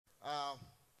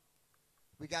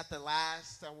got the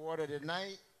last award of the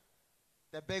night,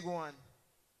 the big one,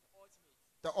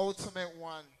 the ultimate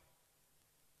one,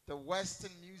 the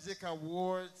Western Music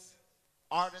Awards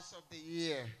Artist of the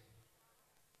Year.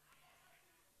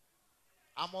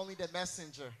 I'm only the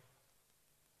messenger.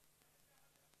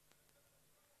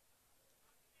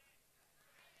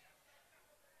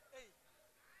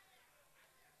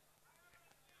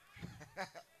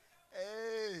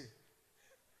 Hey,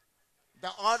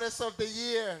 the Artist of the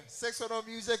Year,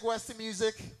 610 Music, Western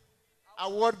Music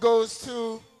Award goes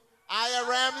to Aya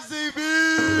Ramsey B.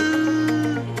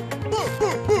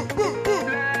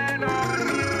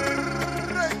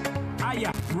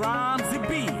 Aya Ramsey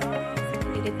B.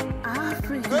 It's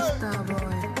African Star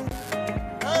Boy.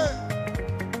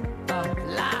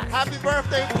 Happy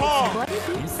birthday, Paul.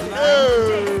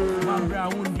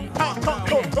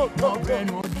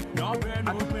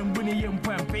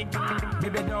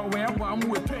 Baby, don't wear one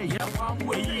with pay. One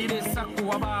way it is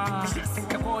Sakuaba.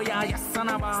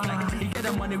 You get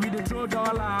the money with the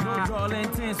 $2. Rolling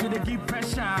things with the deep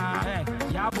pressure.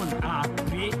 Yabun,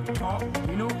 pay, talk,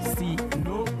 you know, see,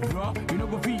 no, bro. You know,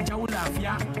 go feed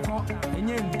Jawlafia, talk, and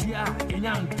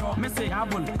yan talk. Me say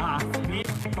Yabun, pay,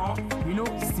 talk, you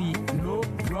know, see, no,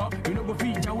 bro. You know, go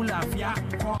feed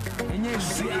Jawlafia, talk, and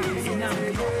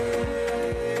yan talk.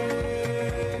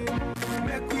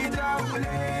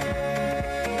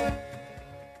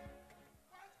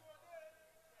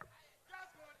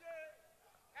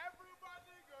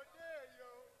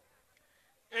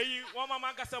 Hey, one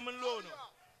mama got some loan.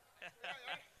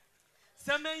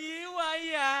 Some you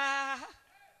are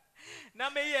na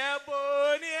me ye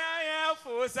boni ya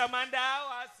for Samanda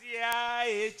was ya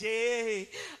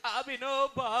I'll be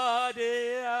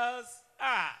nobody else.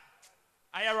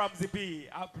 I am Ramsey B.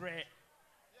 I pray.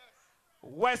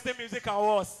 Western Music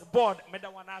Awards board, me da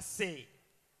wanna say.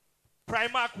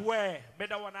 Primark wear, me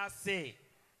da wanna say.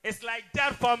 It's like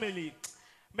that family,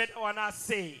 me da wanna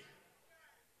say.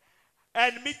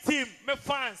 And me team, me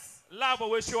fans, love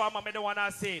we show am me da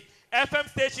wanna say. FM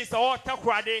stations all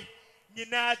takrade,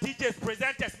 nina DJs,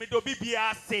 presenters, me do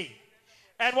BBR say.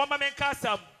 And one man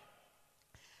kasam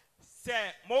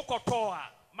say moko toa,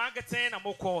 marketing and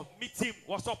moko, me team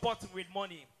was supporting with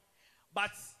money.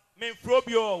 But men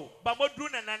frobio, but modru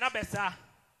na nana besa,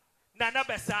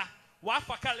 wa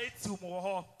fakale tu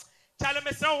mo. Chale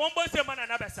me say one boy say man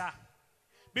nana besa.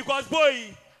 Because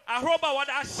boy, I hope what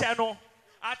that channel,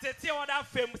 I tell what that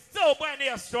fame, still boy they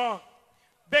are strong.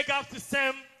 Big up to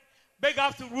Sam, big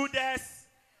up to Rudes,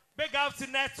 big up to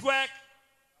Network,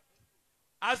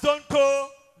 Azonto,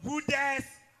 Rudes,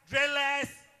 Drillers,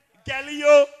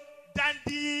 Galileo,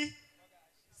 Dandy,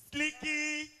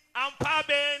 Slicky,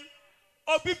 Ampaben.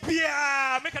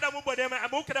 Obipia, make a move body,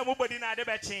 I'm okay to move body na de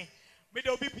bechi. Me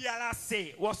the Obipia last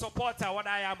say, what supporter what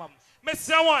I am. Me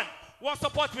someone, what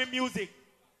support me music,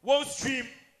 won't stream,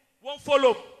 won't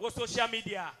follow, what social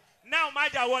media. Now my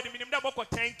award, minimum that book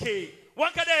 10K.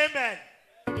 One can amen.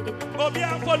 Obi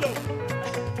and follow.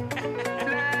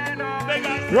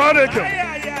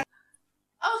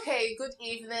 Okay, good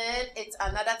evening. It's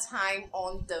another time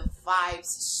on the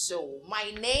Vybez show.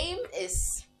 My name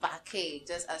is Vake,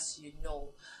 just as you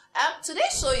know.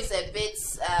 Today's show is a bit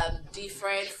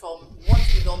different from what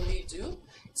we normally do.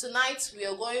 Tonight we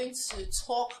are going to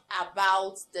talk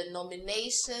about the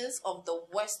nominations of the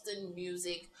Western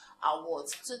Music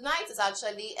Awards. Tonight is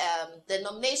actually the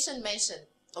nomination mention,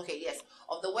 okay, yes,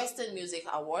 of the Western Music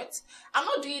Awards. I'm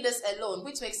not doing this alone,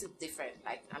 which makes it different,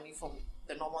 like, I mean, from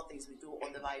the normal things we do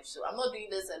on the Vybez show. I'm not doing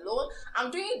this alone.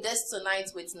 I'm doing this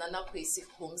tonight with Nana Kwesi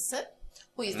Homsen,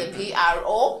 who is the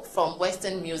PRO from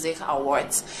Western Music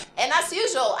Awards. And as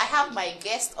usual, I have my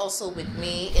guest also with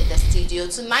me in the studio.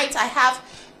 Tonight I have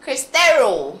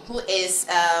Cristero, who is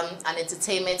an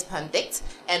entertainment pundit,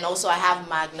 and also I have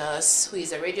Magnus, who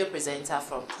is a radio presenter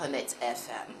from Connect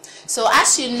FM. So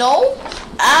as you know,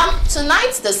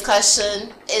 tonight's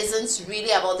discussion isn't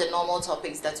really about the normal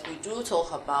topics that we do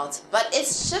talk about, but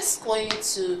it's just going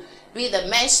to be the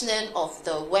mentioning of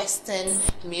the Western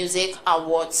Music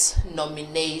Awards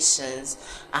nominations.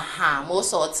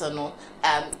 Most also know.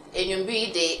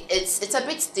 It's a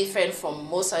bit different from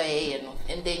most of in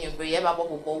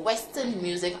the Western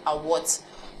Music Awards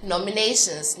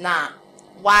nominations. Now,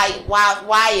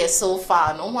 why is so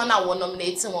far? No one I want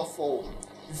nominating one for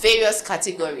various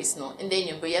categories. No, and then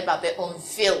you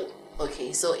unveil.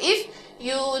 Okay, so if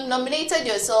you nominated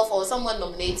yourself or someone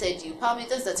nominated you, probably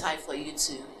this is the time for you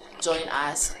to join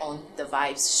us on the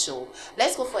Vybez show.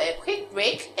 Let's go for a quick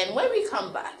break, and when we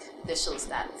come back, the show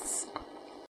starts.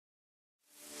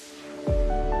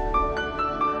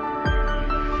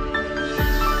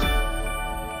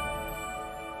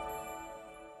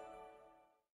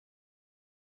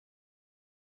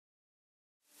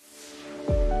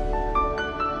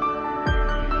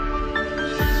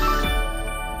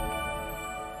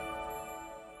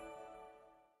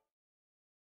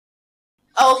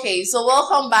 Okay, so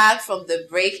welcome back from the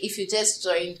break. If you just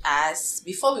joined us,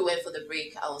 before we went for the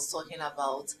break, I was talking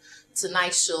about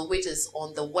tonight's show, which is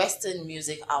on the Western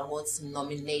Music Awards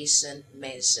nomination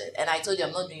mention. And I told you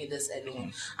I'm not doing this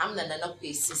alone. I'm the Nana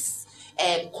Places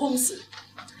Kumsi.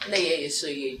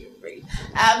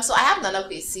 So I have Nana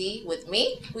Kwesi with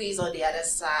me, who is on the other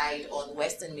side on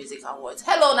Western Music Awards.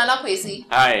 Hello, Nana Kwesi.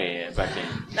 Hi, Bake.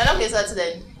 Nana Kwesi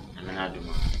today. I'm an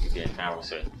Aduma. Yeah, I was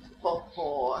saying.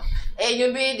 And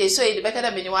you mean they show you the better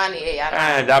than anyone here?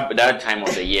 That time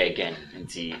of the year again,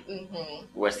 until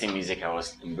Western music, I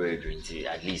was embroidered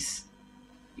into at least.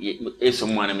 If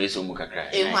someone made some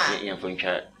cry,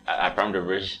 I found the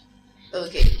bridge.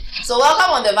 Okay, so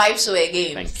welcome on the Vibe Show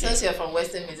again. Thank you. Since you're from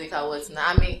Western Music Awards, now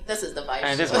I mean this is the Vibe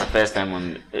Show. This is my first time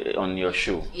on your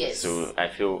show. Yes. So I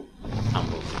feel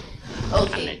humble.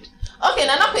 Okay. Okay,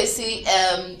 Nana Kwesi,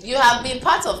 you have been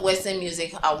part of Western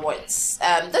Music Awards.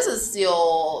 This is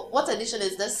your, what edition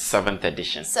is this? 7th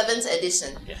edition. 7th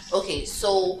edition. Yes. Okay,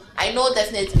 so I know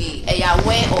definitely you're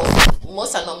aware of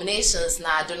most of nominations now.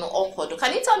 I don't know awkward.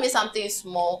 Can you tell me something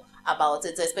small about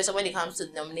it, especially when it comes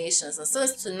to nominations? And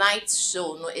since tonight's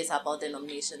show is about the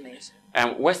nomination mention.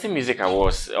 Western Music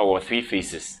Awards or 3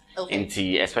 phases. Okay.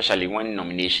 Into especially when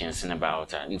nominations and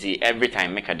about into every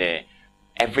time make a day.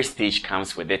 Every stage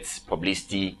comes with its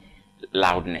publicity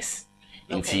loudness.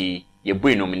 Into your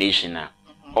boy nomination now,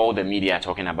 all the media are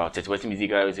talking about it. Western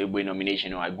Music Awards a boy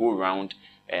nomination. I go around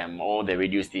all the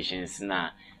radio stations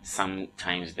now.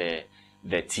 Sometimes the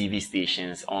TV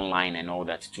stations online and all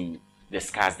that to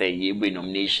discuss the Yebwe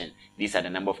nomination. These are the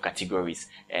number of categories.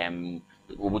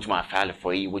 What my file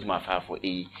for A, what my file for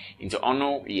A. Into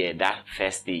honor, that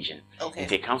first stage. Okay.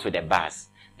 It comes with the buzz.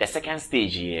 The second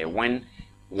stage when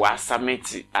we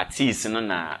submit artists and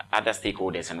other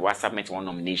stakeholders and we submit one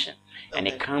nomination. Okay. And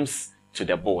it comes to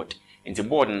the board. Into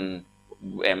board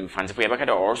fancy for Yabaka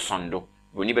or Sondo,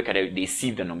 when they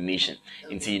receive the nomination.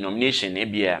 Okay. Into nomination,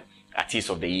 maybe artist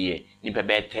of the year, Nipa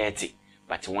 30.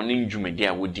 But one in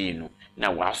Jumedia would know.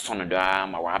 Now we are Sonoda,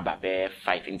 Mawaba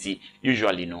 5. Into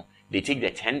usually they take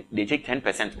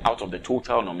 10% out of the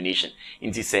total nomination.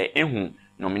 Into say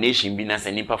nomination be as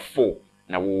a Nipa 4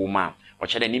 na woman. Or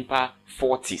chade nimpa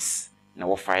 40s na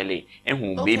wo file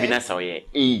baby na sa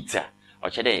 8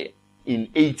 or chade in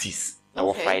 80s na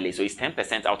wo file, so it's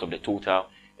 10% out of the total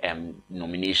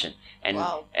nomination. And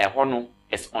hono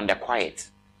is on the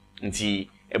quiet nti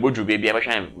ebodru baby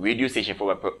abahwan radio station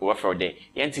for there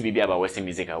yanti baby about Western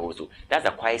Music Awards. So that's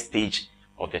the quiet stage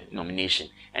of the nomination.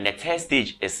 And the third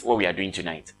stage is what we are doing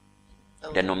tonight.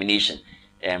 The nomination,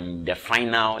 the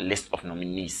final list of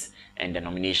nominees and the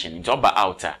nomination. It's all about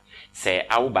outer. Say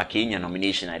I will back in your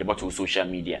nomination at the bottom of social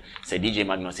media. Say DJ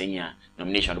Magnus in your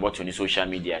nomination at the bottom of social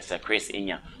media. Say Chris in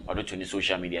your or the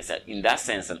social media. So in that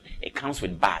sense, it comes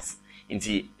with bass.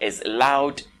 Into as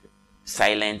loud,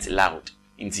 silent, loud.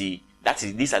 Into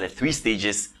these are the 3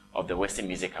 stages of the Western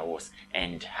Music Awards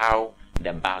and how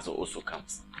the bass also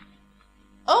comes.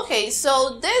 Okay,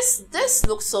 so this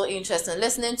looks so interesting.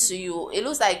 Listening to you, it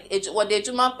looks like what the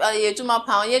Juma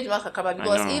pound,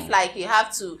 because if like you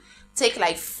have to take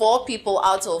like 4 people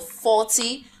out of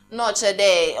 40, not a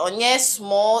day on your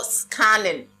small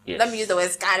scanning. Yes. Let me use the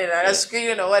word scanning or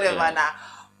screening or whatever now.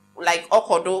 Like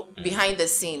Okodo behind the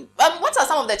scene. What are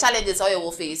some of the challenges you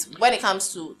will face when it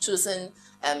comes to choosing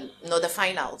the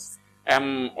finals?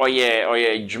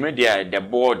 Jumedia, the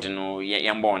board,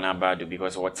 about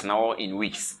because what's now in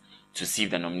weeks to see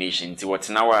the nomination. What's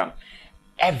now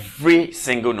every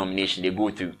single nomination they go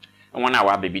through. And 1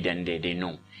 hour baby then they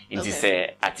know. It is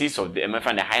artist of the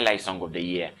the highlight song of the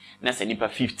year. That's a Nipa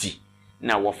 50.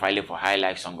 Now we're filing for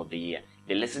highlight song of the year.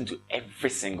 They listen to every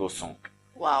single song.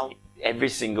 Wow. Every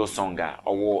single song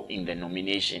or in the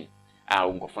nomination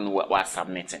was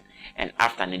submitting. And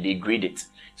after they grade it.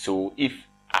 So if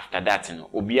after that,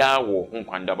 Obia will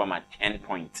 10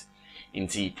 points.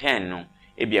 Into 10,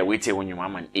 Ebia wait when you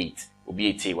 8,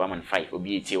 Obi 5,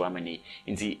 Obi 8.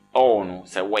 Into all no,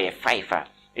 so where 5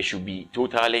 it should be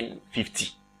totaling 50.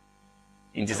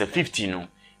 Into the 50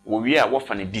 we are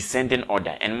worth on a descending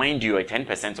order, and mind you,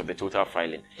 10% of the total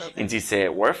filing. Into say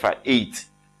worth 8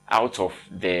 out of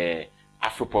the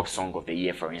Afropop song of the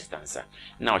year, for instance.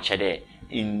 Now, Chade,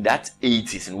 in that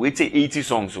 80s, and we take 80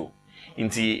 songs.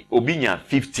 Into Obinya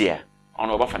 50 on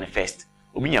over for the first,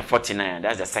 Obinya 49,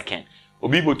 that's the second.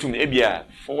 Obibo to Ebia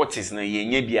 40s, na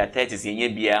Yenebia 30s,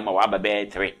 Yenebia Mawaba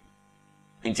 3.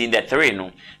 Into the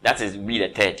 3, that is be the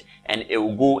third, and it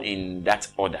will go in that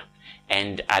order.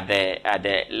 And at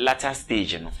the latter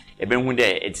stage,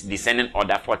 it's descending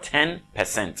order for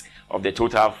 10% of the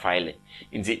total filing.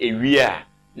 In the area,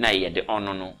 na the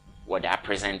honor what I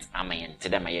present amayen to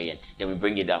them then we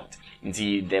bring it out.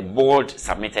 The board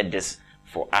submitted this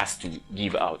for us to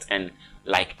give out, and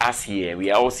like us here,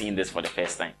 we are all seeing this for the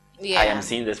first time. I am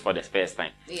seeing this for the first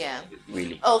time. Yeah.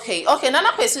 Really. Okay.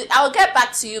 Nana question. I'll get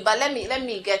back to you, but let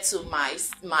me get to my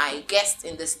guest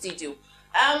in the studio.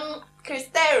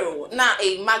 Cristero, now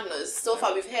Magnus. So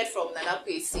far we've heard from Nana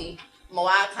Kwesi,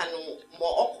 Moakanu, Mo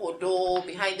Okodo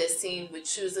behind the scene with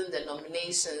choosing the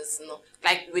nominations,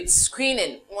 like with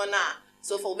screening.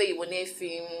 So for me, when they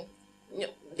film,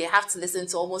 they have to listen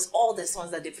to almost all the songs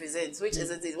that they present, which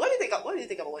isn't it. What do you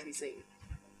think about what he's saying?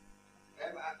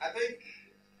 I think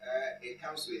it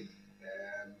comes with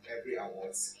every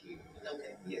award scheme.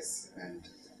 Okay. Yes, and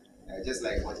just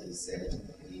like what he said,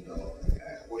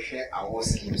 we share award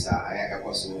schemes are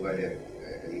also over the,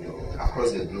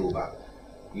 across the globe.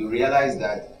 You realize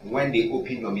that when they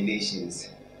open nominations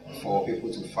for people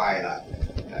to file,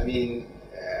 I mean,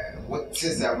 what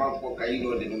says the amount of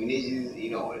the nominations, they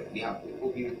have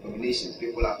open nominations,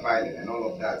 people are filing and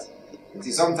all of that.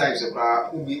 Sometimes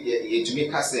to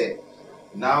make us say,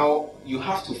 now you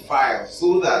have to file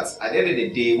so that at the end of the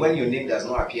day, when your name does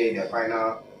not appear in the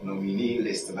final nominee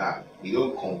list, now you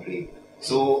don't complain.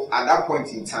 So at that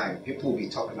point in time, people will be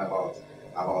talking about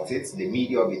it, the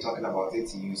media will be talking about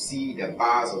it, you see the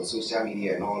bars on social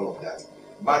media and all of that.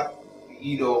 But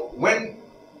when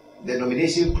the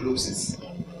nomination closes,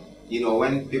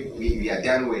 when we are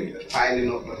done with filing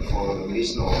for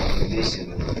nomination or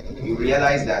nomination, you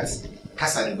realize that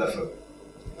Kasa Buffer.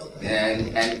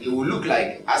 And it will look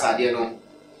like as I didn't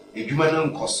a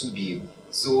human costume.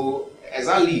 So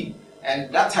exactly,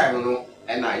 and that time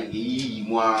and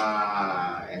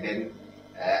then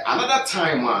another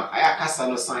time I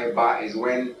Kasa sign bar is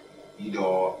when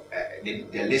the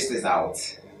list is out.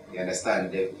 You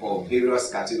understand? For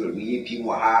various categories, we hear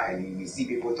people and we see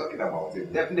people talking about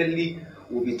it. Definitely,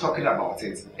 we'll be talking about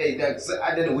it. Hey, that's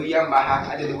I don't know where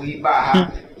I don't know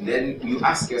where Then you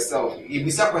ask yourself, if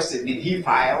it's a question, did he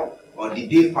file or did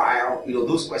they file?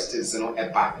 Those questions,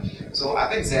 back. So I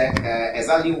think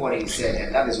exactly what he said,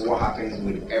 and that is what happens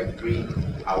with every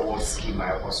award scheme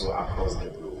also across the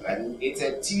globe. And it's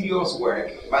a tedious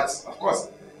work, but of course,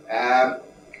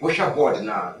 what's your board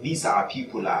now? These are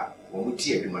people they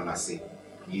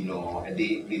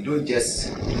don't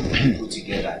just put people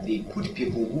together, they put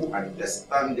people who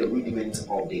understand the rudiments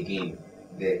of the game,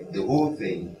 the whole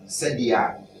thing. Said they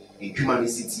are a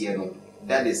humanicity,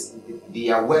 that is, they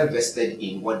are well vested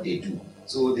in what they do.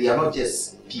 So they are not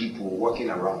just people walking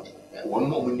around. One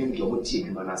more and they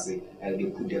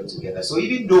put them together. So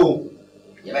even though,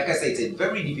 like I said, it's a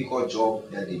very difficult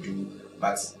job that they do,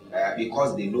 but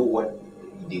because they know what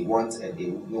they want and they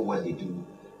know what they do,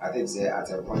 I think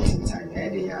at a point in time,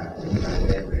 they are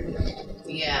very.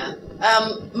 Yeah.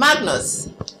 Magnus,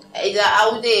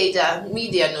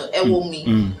 media no me.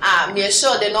 Me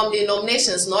sure the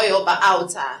nominations no you but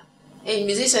out. And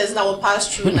musicians now will pass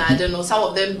through now. I don't know. Some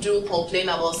of them do complain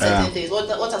about certain things. What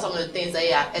are some of the things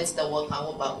that are at the work and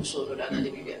what about show that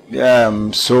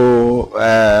the so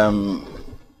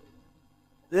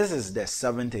this is the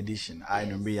 7th edition. I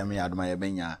remember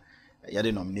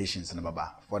the nominations in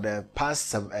Baba for the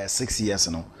past 6 years.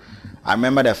 I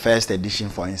remember the first edition,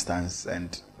 for instance,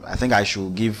 and I think I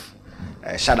should give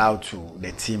a shout out to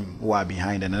the team who are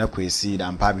behind and Kwesi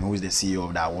and Pabin, who is the CEO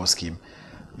of the award scheme,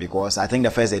 because I think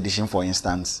the first edition, for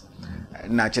instance,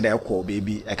 naturally I call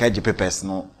baby a kaji papers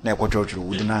no na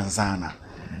wouldn't answer,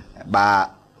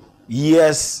 but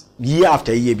year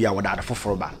after year be awarded for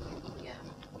Froba.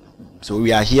 So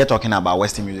we are here talking about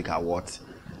Western Music Awards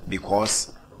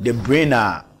because the brain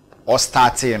or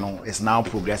starting is now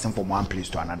progressing from one place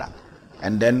to another,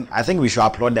 and then I think we should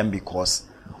applaud them because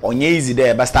onye easy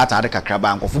there but start at the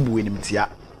kakraba and kofu buwe nimtia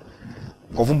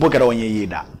kofu mpokera onye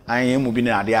yeda anye mubi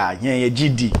na ade a ye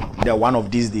GD the one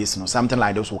of these days something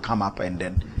like this will come up and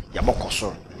then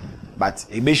yabokosoro, but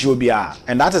it be sure be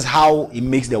and that is how it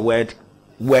makes the work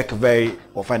very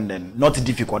often and not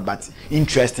difficult but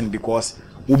interesting, because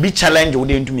will be challenged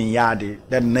within to me yard.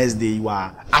 Then next day you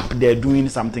are up there doing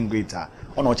something greater.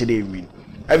 On what day win.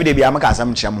 Every day be amaka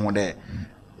some chamo there.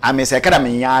 I may say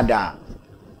academy yard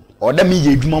or the me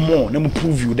ye do more, let me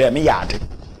prove you there me yard.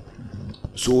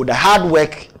 So the hard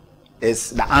work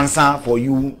is the answer for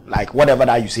you, like whatever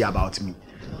that you say about me.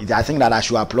 I think that I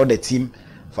should applaud the team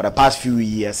for the past few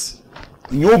years.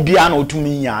 You be an to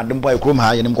me yard, don't boy come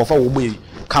high and go for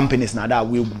companies now that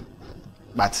will,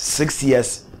 but 6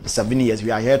 years. 7 years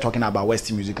we are here talking about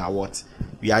Western Music Awards.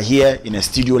 We are here in a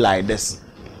studio like this.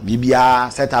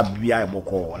 BBR set up BBR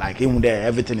Boko, like even there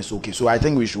everything is okay. So I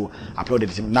think we should applaud the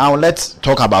team. Now let's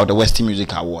talk about the Western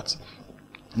Music Awards.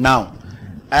 Now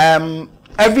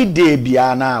every day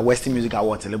biana Western Music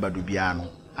Awards lebadu biano.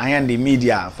 I am the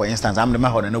media, for instance, I'm the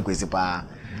man who no kwesi pa.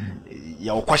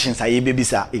 Your questions are baby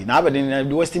sir. Now but in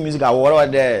the Western Music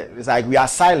Award there, it's like we are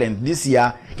silent this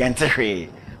year. Can't say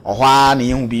or one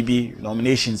young BB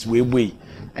nominations way.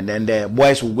 And then the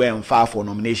boys will go and file for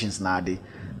nominations now. The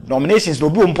nominations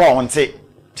will be important. Say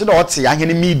to the what's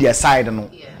the media side no.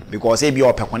 Because maybe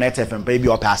up Connect FM, maybe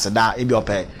up Asada, maybe up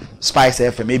Spice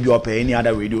FM, maybe up any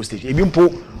other radio station. If you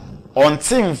put on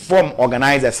team from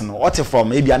organizers no, what from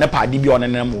maybe an DB on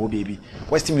an baby.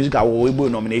 Western Music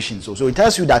Award nominations. So it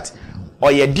tells you that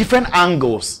or your different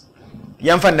angles.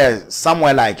 You find that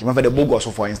somewhere like you find the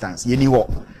Bogos for instance, you know,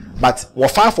 but we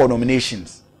file for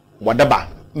nominations. Whatever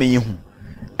me.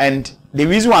 And the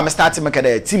reason why I'm starting to make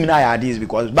a team now is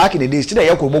because back in the days, today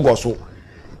you could Bogoso.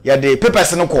 You the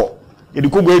papers no call. You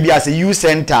could go be as a youth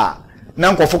center.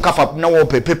 Now go focus up now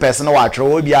papers no watch.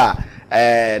 Be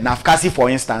Nafkasi for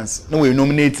instance. No we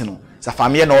nominate no. It's a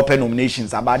family no open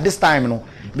nominations. But this time no,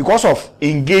 because of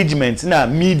engagement na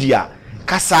media,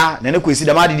 kasa na no kwesi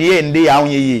dem ade dey ndey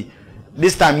awon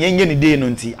this time yenye ni dey no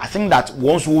nti. I think that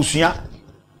once we sua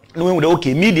no we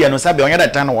okay media no sabe onya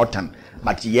that time what time.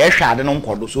 But yes, I don't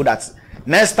know so that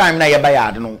next time na you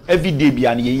buy no every day be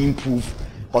and you improve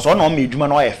because on me juma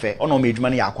no efe on me juma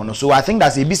na yakono. So I think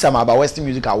that's a bit some about Western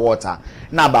Music Awards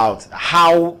now about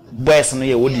how best no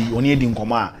ye odi oni edi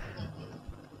nkoma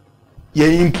you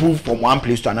improve from one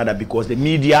place to another because the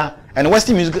media and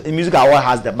Western Music Award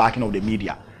has the backing of the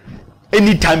media.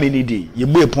 Anytime any day you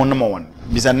boy upon number one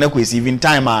bisa na kwesi even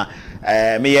time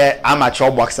me amateur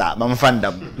boxer my friend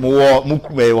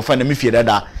mo friend me fear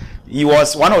that he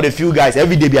was one of the few guys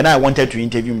every day and I wanted to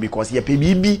interview him because he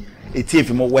PBB it's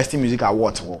if more Western Music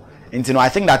Awards. And you know I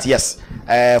think that yes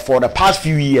for the past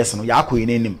few years you know in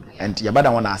him and you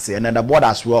better want to say and then the board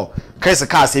as well Chris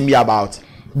Carr say me about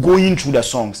going through the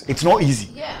songs. It's not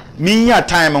easy. Me at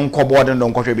time on board and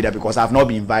don't contribute because I've not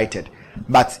been invited.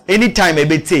 But anytime a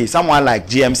bit say someone like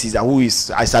GMC who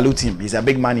is I salute him, he's a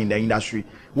big man in the industry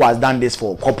who has done this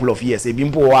for a couple of years. I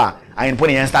ain't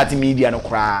putting in starting media no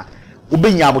cry. I'm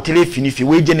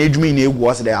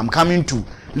coming to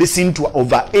listen to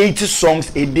over 80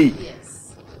 songs a day.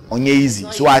 Yes. On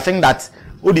easy. So I think that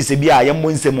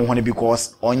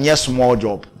because on your small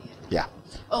job. Yeah.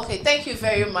 Okay, thank you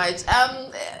very much.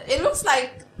 It looks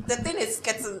like the thing is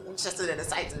getting interested and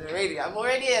excited already. I'm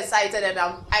already excited and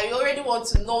I already want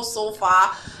to know so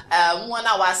far when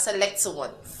I was selected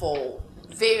one for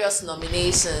various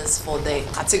nominations for the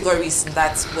categories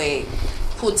that were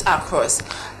put across.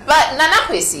 But Nana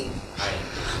Kwesi,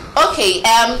 okay,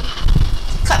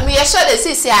 we are sure the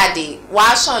CCRD,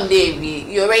 Washon Davy,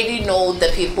 you already know the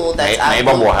people that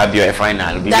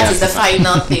that is the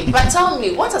final thing. But tell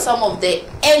me, what are some of the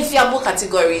enviable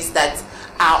categories that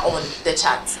are on the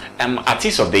chart?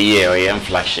 Artist of the Year or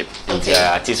flagship. Okay.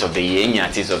 Artist of the Year, any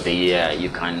Artist of the Year,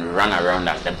 you can run around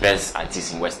as the best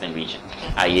artist in Western region.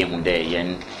 I am there,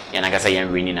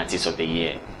 and winning Artist of the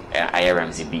Year,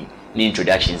 IRMCB. The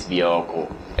introductions be all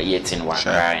yet in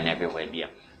Wakara and everywhere.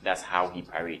 That's how he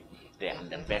parried. I'm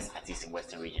the best artist in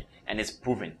Western region, and it's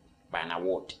proven by an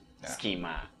award scheme.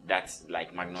 That's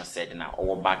like Magnus said, now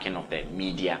all backing of the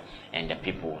media and the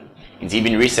people. It's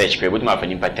even research. But my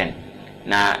opinion, pattern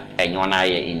now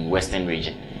in Western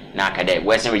region. Now,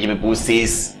 Western region people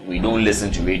says we don't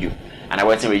listen to radio, and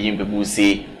Western region people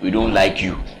say we don't like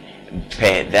you.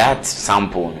 Per that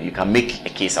sample, you can make a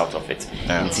case out of it.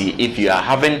 And see if you are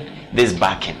having this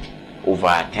backing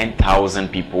over 10,000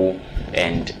 people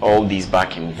and all these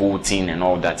backing, voting and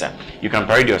all that, you can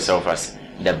parade yourself as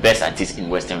the best artist in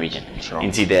Western region.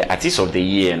 And see the Artist of the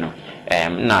Year,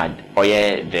 or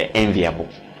the enviable,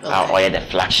 or the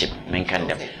flagship,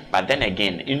 but then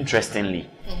again, interestingly,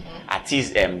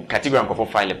 artists category and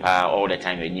file all the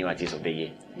time a new Artist of the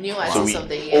Year. New Artist of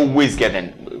the Year. Always get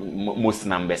them most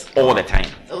numbers all the time.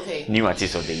 Okay. New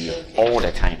Artist of the Year all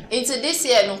the time. Into this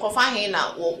year,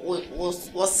 Nkofahina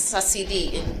was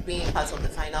succeeded in being part of the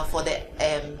final for the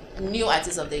New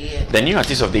Artist of the Year. The New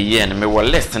Artist of the Year, and me were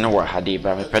less than what had it,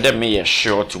 but me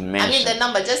sure to mention. I mean the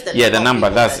number, just the the number.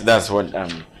 That's what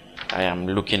I am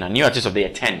looking at. New Artist of the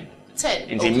Year 10. 10.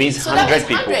 It means 100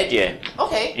 people. Yeah.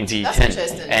 Okay. Into that's 10.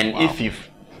 Interesting. And if you've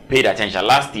paid attention,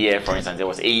 last year, for instance, there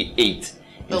was 8.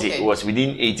 It was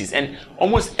within 80s, and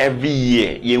almost every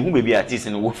year, you will be artists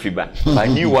in Wofiba, but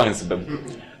new ones.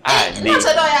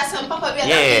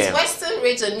 Western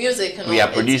region music. We are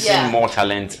producing more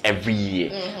talent every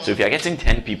year. So if you are getting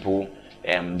 10 people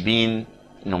being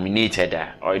nominated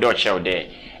or you don't show there,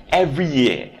 every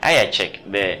year, I check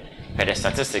the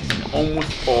statistics,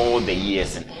 almost all the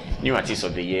years, new artists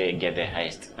of the year get the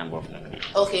highest number of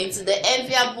nominations. Okay, into the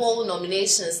enviable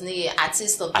nominations,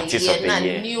 artist of the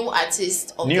year, new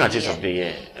artist of the year. New artist of the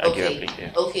year. Okay.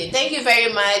 Okay, thank you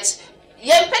very much.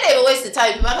 Yeah, but I waste the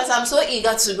time because I'm so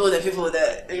eager to know the people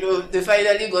that they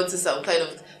finally got to some kind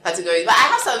of category. But I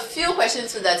have some few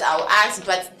questions that I'll ask.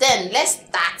 But then let's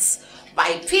start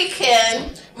by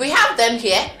picking. We have them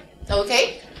here.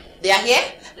 Okay, they are here.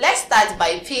 Let's start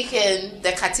by picking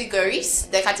the categories.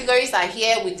 The categories are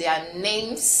here with their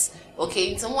names.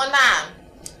 Okay, so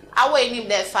I will name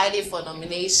them filing for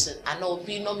nomination and I'll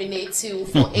be nominated you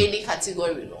for any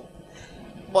category. No.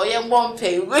 Boy, you won't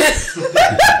pay.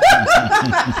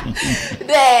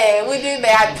 There, we did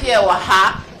appear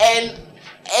waha, and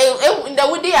the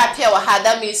would they appear waha.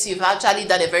 That means you've actually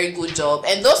done a very good job.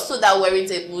 And those two that weren't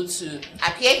able to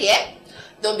appear here,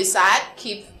 don't be sad.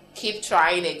 Keep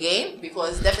trying again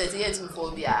because definitely it's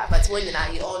phobia. But when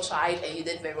you all tried and you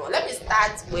did very well. Let me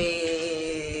start with.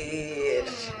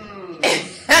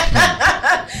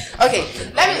 Okay,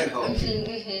 let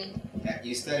me.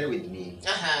 You started with me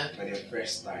for the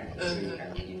first time, so you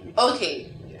can begin with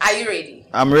okay. Yeah. Are you ready?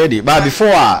 I'm ready. But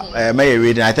before I may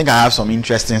read, I think I have some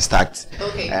interesting stats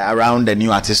around the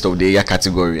new artist of the year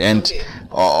category. And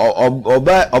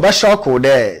Oba Shoko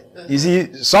there, you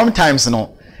see, sometimes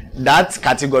that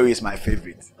category is my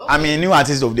favorite. I mean, new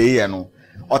artist of the year,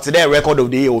 or today record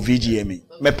of the year or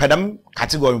VGMA. Me pedam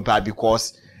category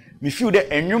because me feel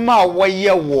that a new ma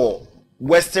year war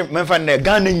Western me fan the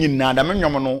Ghana nyina da me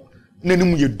nyomo no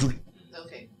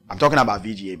okay. I'm talking about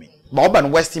VGMA. But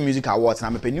Urban Western Music Awards na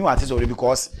me new artist already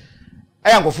because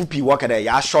I am go pi work there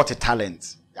ya short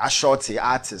talent, ya short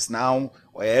artist now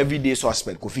or everyday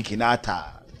suspect Kofi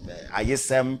Kinata,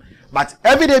 ISM, but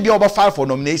every day be over file for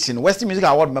nomination Western Music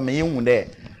Award me yin there.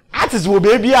 Artists will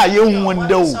be a yin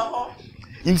window.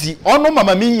 Inti ono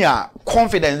mama minya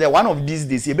confidence that one of these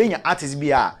days you be artist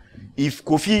be if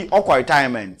Kofi or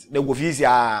retirement the Kofi say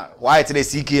why today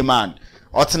CK man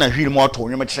or to na hwil moto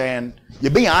you train you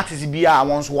be artist be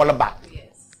once wall back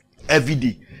every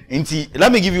day. Inti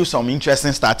let me give you some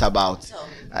interesting stats about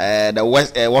the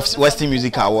Western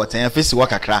Music Awards and face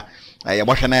work akra ya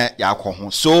bohwe ya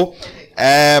akọ so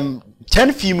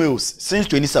 10 females since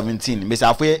 2017 me say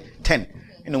 10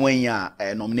 in when year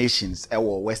nominations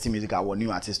Western Music Award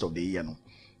New Artist of the Year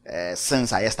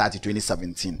since I started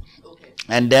 2017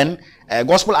 and then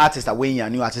gospel artist when year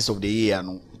New Artist of the Year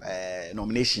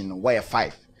nomination were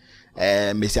 5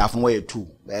 me say were 2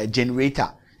 Generator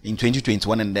in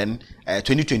 2021 and then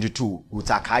 2022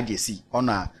 Utaka JC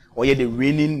or the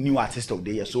reigning New Artist of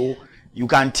the Year. So you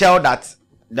can tell that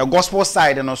the gospel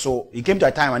side and also it came to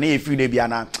a time and if you they are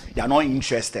not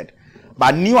interested.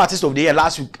 But New Artist of the Year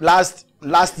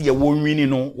last year we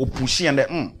winning pushing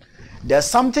and there's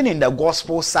something in the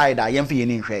gospel side that I am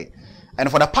feeling. And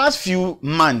for the past few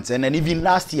months and then even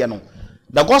last year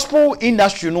the gospel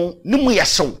industry no more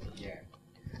show.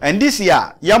 And this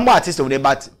year young artist of the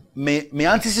but may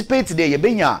anticipate today you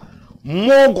be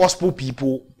more gospel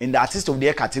people in the artist of the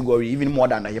year category even more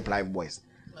than the hip life boys.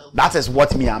 That is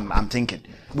what I'm thinking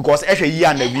because every year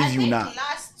and the review now.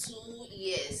 Last 2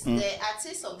 years, the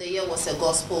artist of the year was a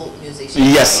gospel musician.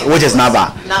 Yes, which is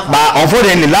Naba. But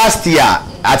unfortunately, last year,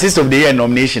 artist of the year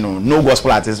nomination, no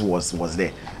gospel artist was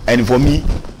there. And for me,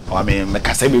 I mean, me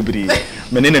kase bebre,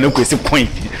 me ne no kwesi point,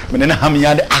 me ne ham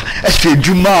yade extra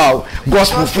juma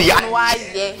gospel for ya.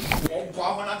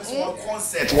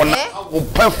 Concert, one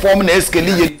perform na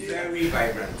escalate very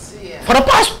vibrant. For the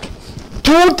past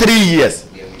 2-3 years.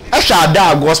 I shall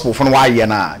die gospel from 1 year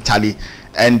now, Charlie.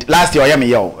 And last year I am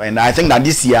here, and I think that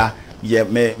this year, yeah,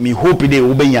 me hope they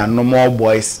will be no more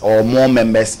boys or more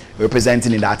members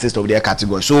representing in the artist of their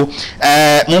category. So,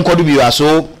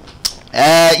 so,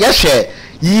 yes,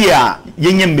 yeah,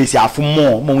 young embassy for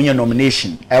more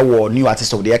nomination. New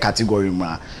artist of their category.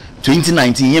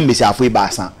 2019, young embassy for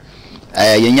Basa,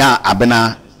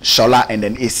 Abena, Shola, and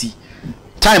then AC.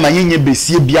 Time yenye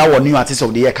besie bia wo new artist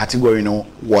of the year category no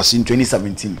was in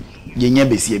 2017 yenye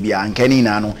besie bia ankani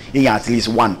na no yenye at least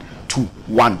 1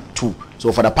 2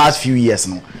 so for the past few years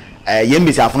no yenye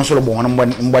besie afono so bo hono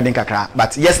mbodin kakra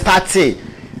but yes start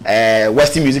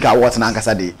Western Music Awards na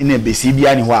ankasa de ina besie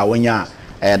bia ni ho a wonya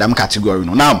dam category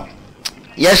no now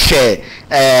yes share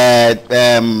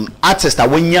artist a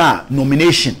wonya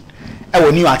nomination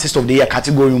e new artist of the year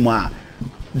category mu a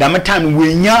dam time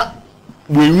wonya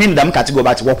we win them category,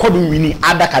 but we couldn't win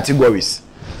other categories.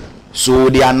 So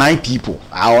there are 9 people,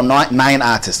 or 9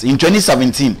 artists. In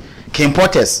 2017, Kim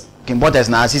Porters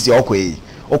now this is Oko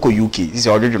UK. This is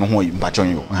original home in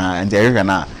Pachonyo, and there is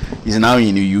is now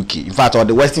in the UK. In fact, all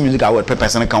the Western Music Award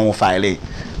person can file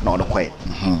no the quite.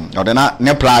 Or the not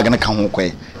ne plug and come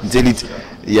quite. Until it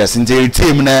yes, until it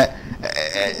team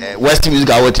Western Music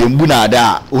Award in Buna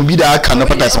da ubi da cannot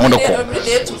put us on the call.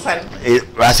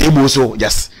 So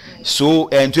yes. So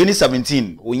in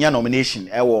 2017, we had nomination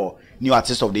our new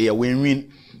artist of the year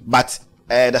win. But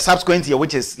the subsequent year,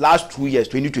 which is last 2 years,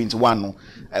 2021,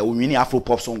 we win Afro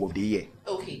Pop Song of the Year.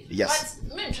 Okay. Yes.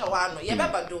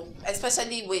 But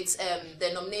especially with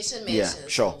the nomination mentions. Yeah,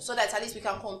 sure. So that at least we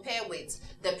can compare with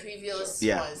the previous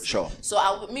ones. Sure. So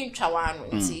I mean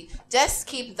Chawano, see, just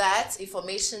keep that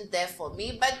information there for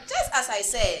me. But just as I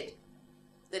said,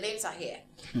 the names are here.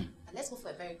 And let's go for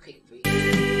a very quick break.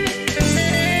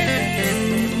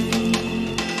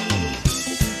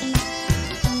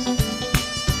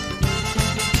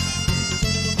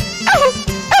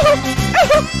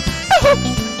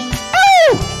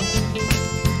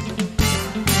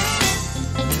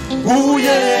 Ooh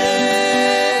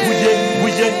yeah, ooh yeah.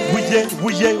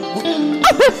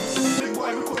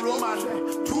 Boy, we could romance.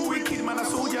 2 wicked man, a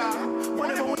soldier.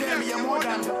 Whenever we dare me, I'm more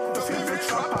than the favorite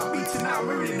trapper. Beating out,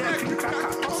 we're in there,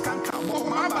 Kaka, Toscanka,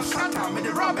 Mama Santa, made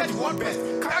the Robert what best.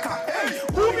 Kaka, hey,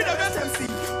 who be the best MC?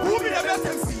 Who be the best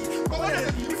MC? But what is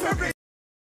the favorite?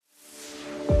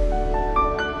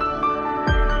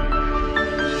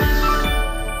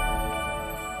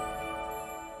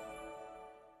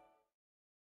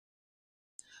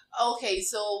 Okay,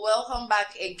 so welcome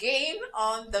back again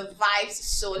on the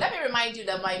Vibes Show. Let me remind you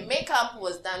that my makeup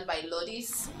was done by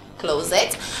Lodi's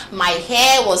Closet. My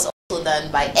hair was also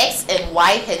done by X and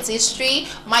Y History.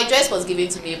 My dress was given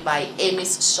to me by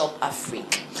Amy's Shop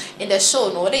Afrique. In the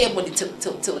show, no, they able to.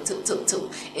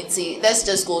 Let's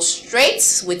just go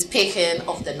straight with picking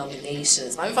of the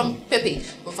nominations. Now, if I'm Pepe,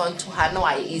 if I'm to her, no,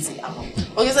 I easy.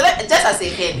 Okay, so just as a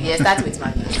head, yes, start with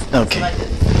my name. Okay.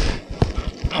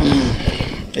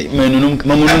 Mamunun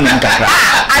kakra.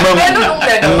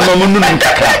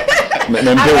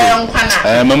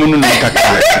 Mamunun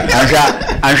kakra.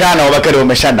 Anja na obakere o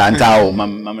mesha danta o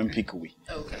mam pick away.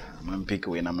 Okay. Mam pick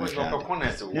away na mesha.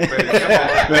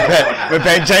 We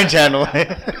pen channel.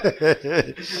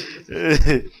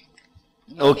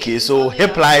 Okay, so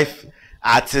Hip Life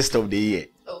Artist of the Year.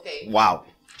 Okay. Wow.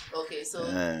 Okay, so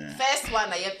first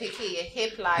one I pick a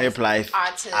Hip Life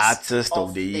Artist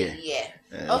of the Year.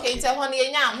 Okay, so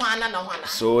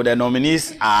the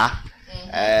nominees are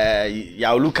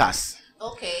Yao Lucas.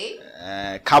 Okay.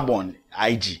 Carbon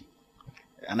IG.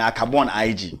 And Carbon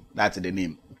IG, that's the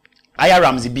name. Aya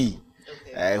Ramsey B,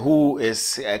 who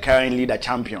is currently the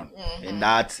champion in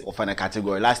that of a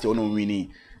category. Last year, no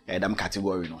winning that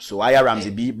category. No. So Aya Ramsey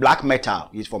B, Black Metal,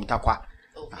 is from Takwa.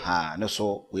 No,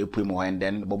 so we put more, and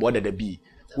then Bobo the B,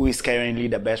 who is currently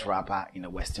the best rapper in the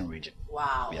Western region.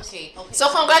 Wow. Yes. Okay. So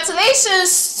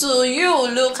congratulations to you,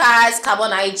 Lucas,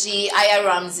 Carbon IG, Aya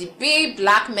Ramsey B,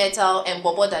 Black Metal, and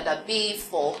Bobo Dada B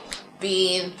for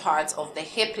being part of the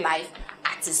Hip Life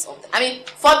Artist of the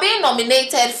for being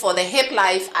nominated for the Hip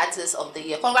Life Artist of the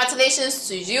Year. Congratulations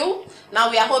to you. Now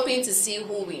we are hoping to see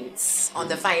who wins on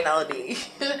the final day.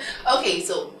 Okay,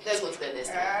 so let's go to the next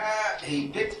one. He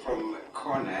picked from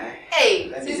corner.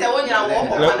 Hey, since I want you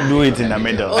to do it in the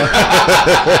middle.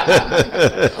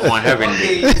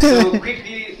 Okay, so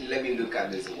quickly, let me look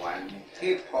at this one.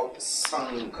 Hip hop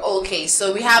song. Okay,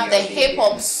 so we have the hip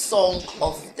hop song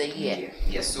of the year.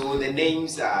 Yes, so the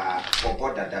names are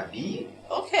Bobo Dada B.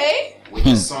 Okay. With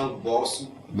the song Bosu.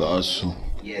 Bosu.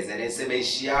 Yes, and then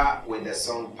Semeshia with the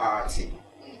song Party.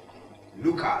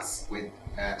 Lucas with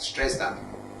Stressed Up.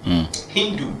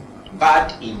 Hindu,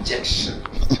 Bad Injection.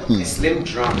 Okay. Slim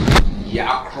Drum,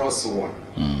 Yeah, Across One.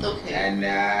 Okay. And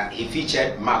he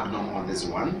featured Magnum on this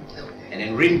one. Okay. And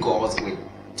then Ring Calls with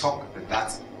Talk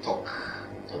That Talk.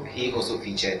 Okay. He also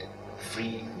featured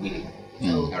Free Willy.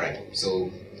 All right,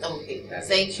 so. Okay,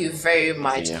 thank you very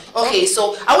much. Yeah. Okay,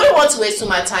 so I wouldn't want to waste too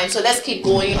much time, so let's keep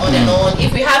going on and on.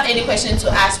 If we have any questions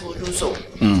to ask, we'll do so.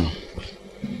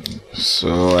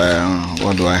 So,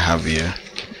 what do I have here?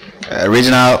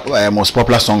 Original most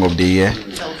popular song of the year.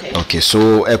 Okay. Okay,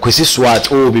 so Kwesi Swat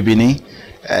Bibini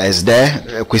is there.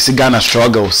 Kwesi Ghana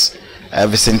Struggles.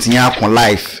 Vicentia Kon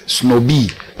Life.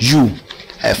 Snowbee. You.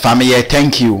 Family.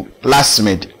 Thank you. Last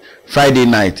Mid. Friday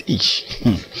night each.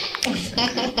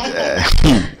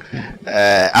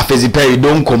 Afezi Perry,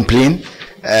 don't complain.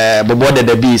 Bobo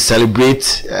de be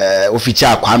celebrate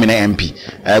official Kwame MP.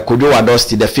 Kodo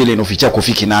Wadosti the feeling official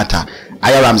Kofi Kinata.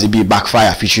 Aya Ramsey B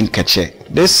backfire featuring Ketche.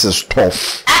 This is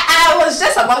tough. I was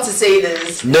just about to say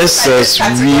this. This is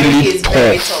really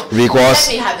tough because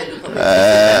let me have a look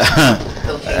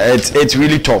at it's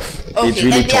really tough. Okay, it's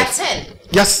really and tough. They are 10.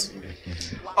 Yes.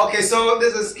 Wow. Okay, so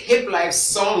this is Hip Life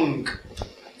Song.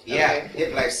 Yeah,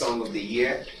 Hip Life Song of the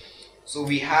Year. So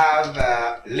we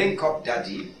have Link Up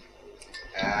Daddy.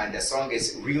 The song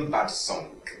is Real Bad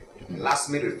Song. Last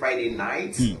Minute Friday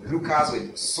Night. Lucas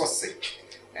with Sausage.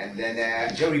 And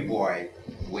then Jerry Boy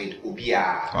with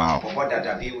Obia. Wow. Bobo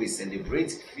Dadabi with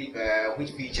Celebrate,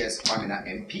 which features Pamina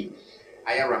MP.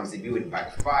 Aya Ramsey with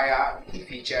Backfire. He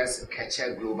features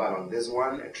Catcher Global on this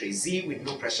one. Tracy with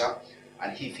No Pressure.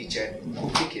 And he featured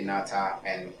Kofi Kinata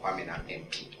and Pamina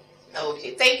MP.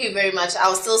 Okay, thank you very much.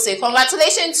 I'll still say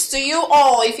congratulations to you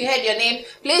all. If you heard your name,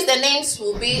 please, the names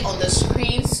will be on the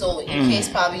screen. So in case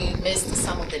probably you missed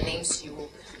some of the names, you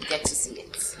will get to see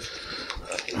it.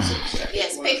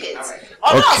 Yes, pick it.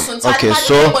 Okay,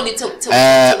 so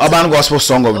Urban Gospel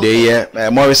Song of the Year,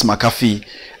 Maurice McAfee.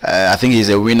 I think he's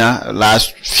a winner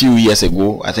last few years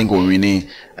ago. I think we're winning.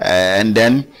 And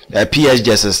then PS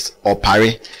Justice or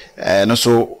Parry. And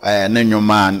also, then your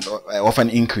man often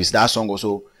increase that song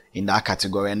also in that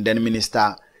category. And then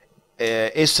Minister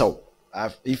Esau,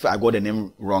 if I got the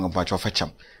name wrong, but of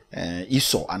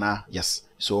Esau, Anna, yes.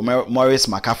 So Maurice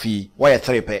McAfee, why a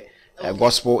three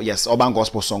gospel, yes, Urban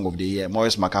Gospel Song of the Year.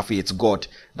 Maurice McAfee, It's God.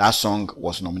 That song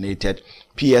was nominated.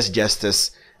 PS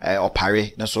Justice or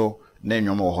Parry. So then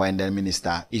your more and then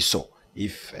Minister Esau.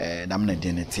 If thank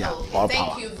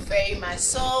you very much.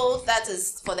 So that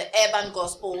is for the Urban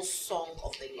Gospel Song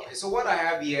of the Year. Okay, so what I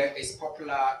have here is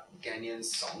popular Ghanaian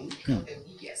song.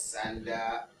 Yes, and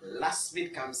last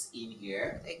bit comes in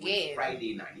here again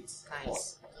Friday night.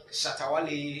 Nice.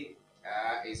 Shatawale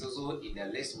is also in the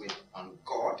list with On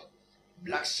God.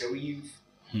 Black Sharif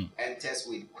enters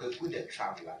with Kweku the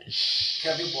Traveler.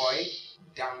 Kevin Boy,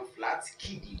 Down Flat,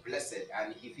 Kiddy Blessed,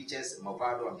 and he features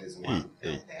Movado on this one.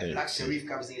 Black Sharif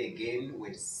comes in again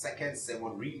with Second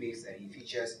Sermon remix, and he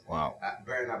features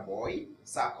Burna Boy,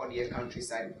 Sarkodia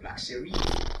Countryside, Black Sharif,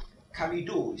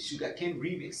 Kamido, Sugarcane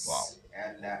remix,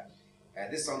 and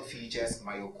this song features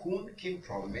Mayokun, King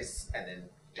Promise, and then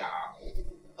Daho.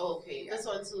 Okay, this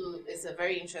one too is a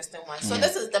very interesting one. So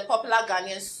this is the popular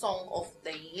Ghanaian song of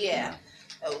the year.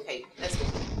 Okay, let's go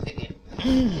again.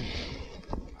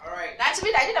 Alright.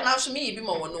 Actually, I did a mouse me be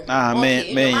more no.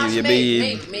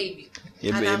 Maybe.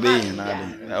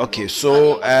 Okay,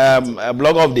 so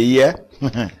blog of the year.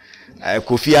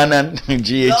 Kofi Annan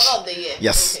GH. Blog of the year.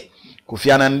 Yes. Okay.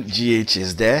 Kofi Annan GH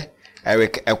is there.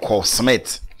 Eric Eko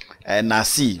Smith.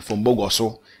 Nasi from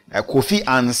Bogoso. Kofi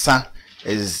Ansa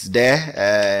is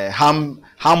there. Ham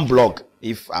blog,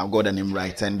 if I got the name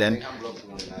right. And then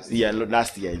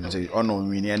last year,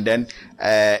 and then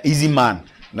Easy Man.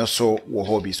 No, so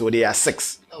hobby. So they are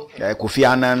 6. Okay. Kofi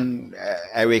Annan,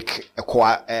 Eric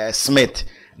Smith,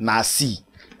 Nasi,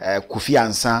 Kofi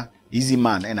Ansa, Easy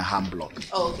Man, and a Ham blog.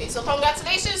 Okay, so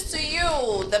congratulations to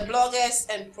you, the bloggers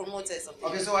and promoters of the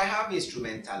year. So I have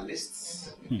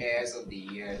instrumentalists airs of the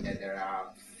year, and there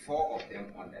are 4 of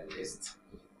them on the list.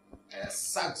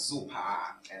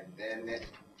 Saxopa, and then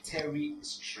Terry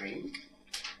String,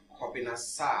 Kobina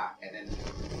Sa, and then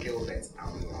Gilbert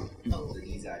Amwa. So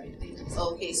these are the names.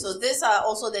 Okay, so these are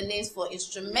also the names for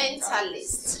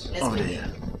instrumentalists. Let's go.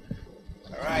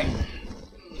 All right.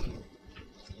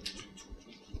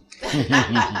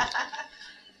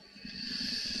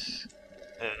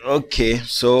 Okay,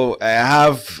 so I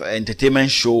have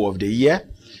entertainment show of the year.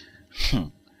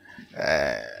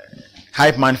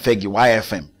 Hype Man Fegi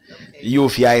YFM,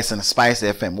 UFIS and Spice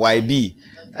FM, YB,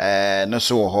 no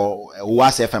so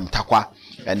Was FM Takwa,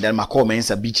 and then Mako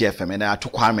means a Beach FM, and I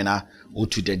took Kwamina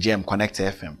to the GM Connect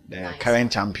FM, the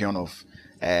current champion of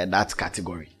that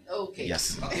category. Okay.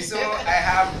 Yes. Okay, so I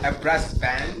have a brass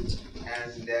band,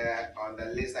 and on the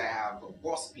list I have a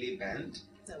Boss Play Band,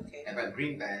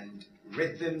 Evergreen Band,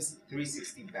 Rhythms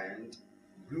 360 Band,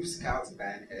 Blue Scouts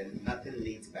Band, and Nothing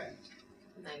Late Band.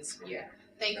 Nice. Yeah.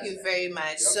 Thank you very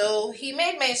much. Yep. So he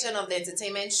made mention of the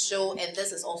entertainment show, and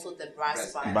this is also the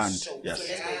brass band show. Yes. So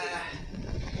let's go.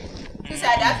 He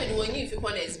said that when you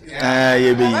want to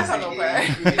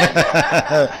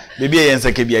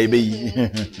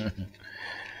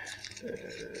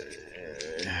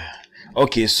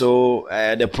Okay, so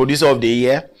the producer of the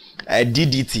year,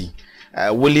 DDT,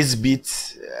 Willis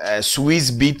Beat,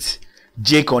 Swiss Beat,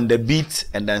 Jake on the Beat,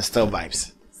 and then Still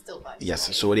Vybez.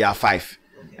 Yes, so there are 5.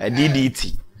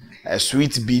 DDT,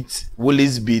 Sweet Beat,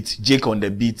 Willis Beat, Jake on the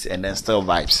Beat, and then Still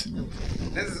Vybez.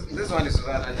 This one is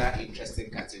another interesting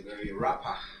category,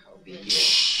 rapper of the year.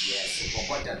 Yes,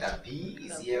 Bobo B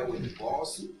is here with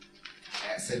Boss,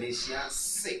 Sebastian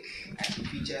Sick, and he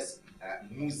features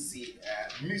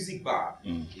music bar.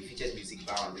 He features music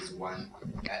bar on this one.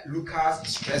 Lucas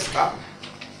Stress Bar,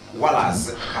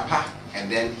 Wallace, Kappa,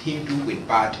 and then Hindu with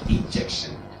bad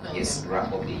injection. Yes,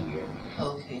 wrap up the year.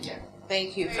 Okay. Yeah.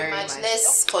 Thank you very much.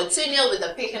 Let's continue with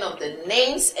the picking of the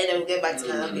names and then we'll get back to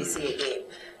the PC again.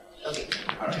 Okay.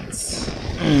 Alright.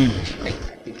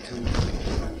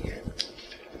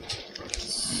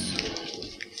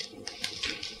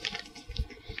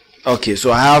 Okay,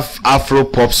 so I have Afro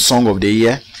Pop Song of the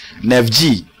Year. Nev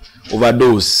G,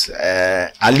 Overdose,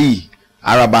 Ali,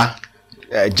 Araba,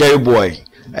 Jerry Boy,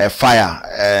 Fire,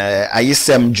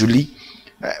 Ayesem Julie,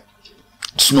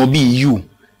 Snowbee You,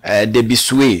 Debbie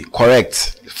Sway,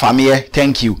 correct. Famie,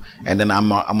 thank you. And then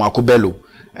Amakubelo,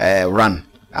 Run,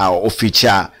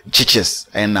 Officia, Chiches,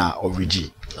 and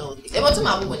Origi.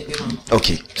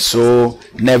 Okay, so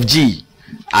Nev G,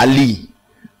 Ali,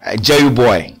 Jerry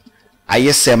Boy,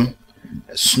 ISM,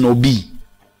 Snowbee,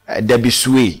 Debbie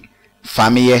Sway,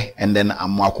 Famie, and then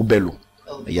Amakubelo.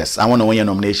 Yes, I want to win your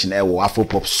nomination. Afro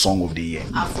Pop Song of the Year.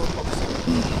 Afro Pop Song.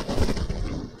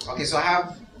 Okay, so I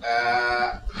have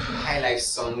High Life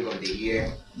Song of the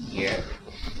Year here.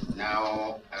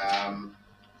 Now,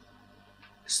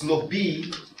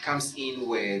 Snowbee comes in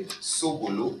with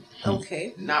Sobolo.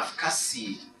 Okay.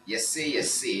 Nafkasi,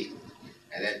 Yese,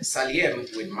 and then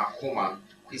Saliem with Makoma,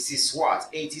 Kwesi Swat,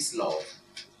 80s Love,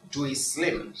 Joey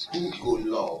Slim, Who Go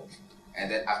Love,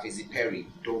 and then Afezi Perry,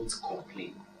 Don't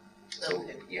Complain. So,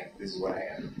 yeah, this is what I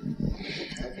am.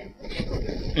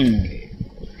 Okay.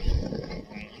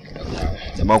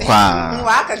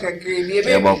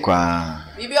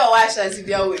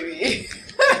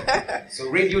 So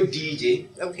radio DJ.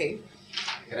 Okay.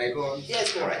 Can I go on?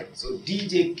 Yes, go. Alright. So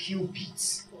DJ Q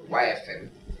Beats, YFM,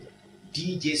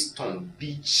 DJ Stone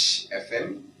Beach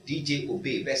FM, DJ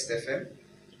Obey Best FM,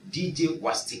 DJ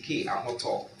Wastike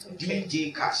Amoto,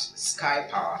 DJ Cash Sky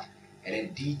Power, and then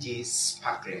DJ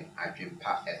Sparkling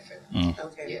Adrimpa FM.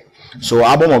 Okay. Yeah. So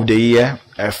album of the year,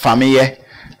 Famie,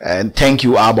 and thank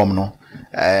you album no.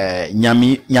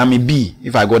 Nyami B,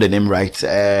 if I got the name right.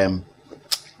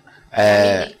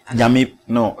 Nyami,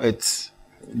 no, it's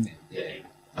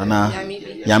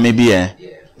Nyami B,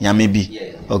 Nyami B.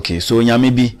 Okay, so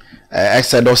Nyami B,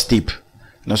 Exodus Tip,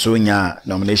 no so nya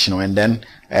nomination, and then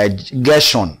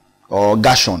Gershon or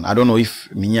Gashon. I don't know if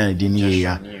minya di new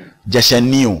Jeshen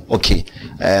New. Okay,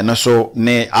 no so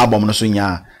ne album no so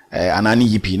nya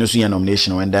Anani EP no so nya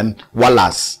nomination, and then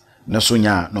Wallace no so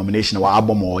nya nomination or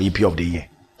album or EP of the year.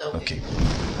 Okay.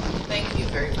 Thank you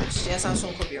very much. Yes, I'm so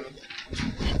happy.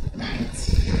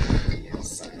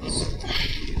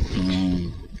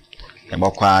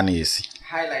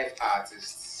 High Life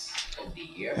Artists of the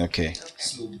Year. Okay.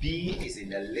 Snowbee is in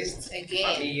the list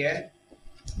again. Year.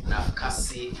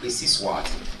 Nafkasi, Kwesi Swat,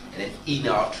 and then In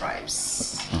Our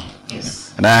Tribes.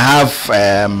 Yes. And I have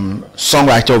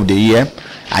Songwriter of the Year.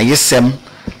 Ayesem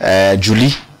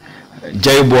Julie,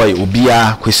 Jerry Boy,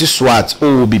 Ubia, Kwesi Swat,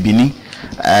 O Bibini,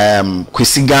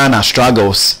 Kwesi Ghana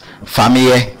Struggles,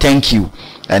 Famie, thank you,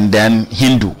 and then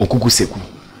Hindu, Okukuseku.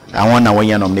 I want a 1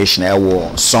 year nomination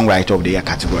for Songwriter of the Year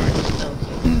category.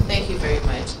 Thank you very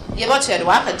much. You're about to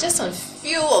work just a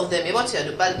few of them. You're about to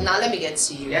do, but now let me get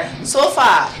to you. Yeah. So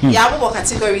far, Yabo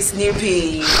categories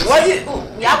nearly. What did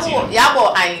Yabo?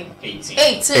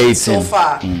 18 so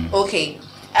far. Okay.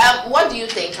 What do you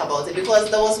think about it? Because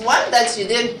there was one that you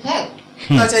did.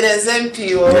 Not an SMP.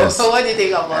 Yes. So what do you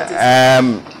think about it?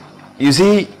 You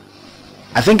see,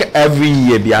 I think every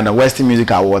year beyond the Western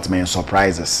Music Awards may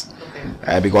surprise us.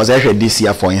 Because actually this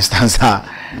year, for instance,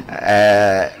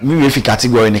 maybe if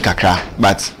category in kakra,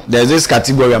 but there's this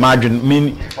category imagine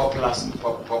popular song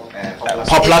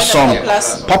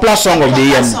of the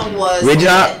year,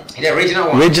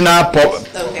 regional pop.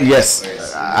 Okay. Yes,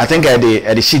 I think at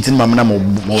the sheet in Mamma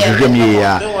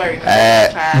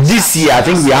this year I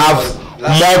think we have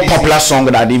more popular song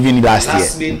than even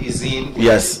last year. Is in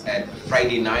yes.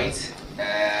 Friday night.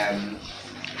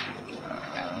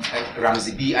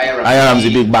 Ramsey B, Ramsey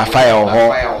B by Fire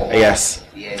or yes.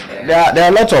 Yeah. There are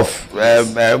a lot of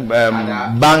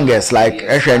bangers like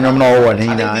actually I don't know what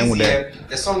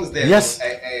the songs there. Yes.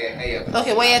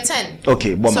 Okay, well, you're 10.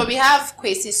 Okay, bomba. So we have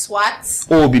Kwesi Swat.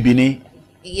 Oh Bibini.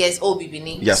 Yes, Oh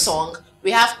Bibini yes. song.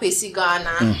 We have Kwesi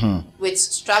Ghana with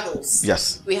Struggles.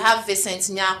 Yes. We have Vincent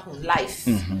Nyakun Life.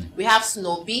 We have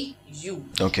Snowbee You.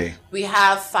 Okay. We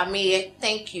have Famie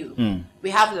Thank You. We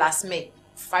have Last May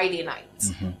Friday Night.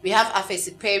 We have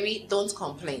Afesi Perry Don't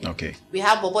Complain. Okay. We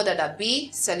have Bobo Dada B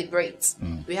Celebrate.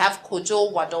 We have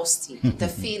Kojo Wadosti The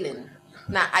Feeling.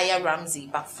 Now Aya Ramsey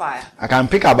Backfire. I can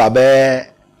pick up out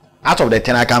of the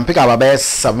 10 I can pick up about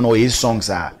 7 or 8 songs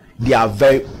they are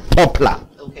very popular.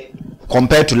 Okay.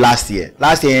 Compared to last year.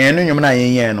 Last year no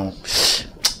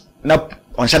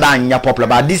on shada popular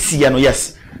but this year no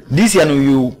yes this year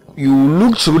you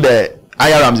look through the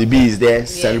Ramsey B is there,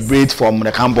 celebrate from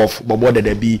the camp of Bobo de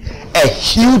Debi, a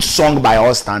huge song by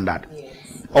all standard.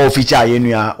 Or feature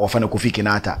Yenua or Fana Kofi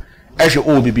Kinata. Actually,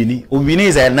 Obibini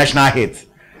is a national hit,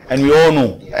 and we all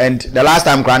know. And the last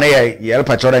time Kranaya Yel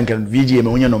Pachoran can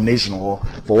VGMA nomination or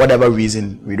for whatever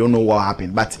reason, we don't know what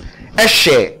happened. But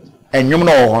Eshe and you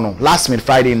know, last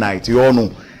Friday night, you all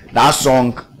know that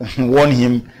song won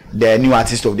him the new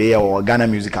artist of the year or Ghana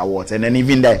Music Awards, and then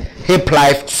even the Hip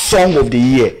Life Song of the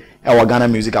Year or Ghana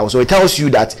Music Awards. So it tells you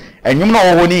that, and you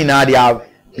know,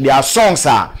 their songs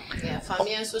are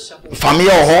thank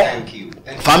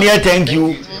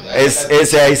you.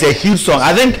 It's a huge song.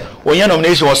 I think when your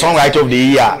nomination was Songwriter of the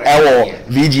Year or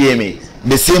VGMA,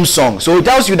 the same song. So it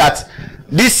tells you that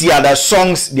this year the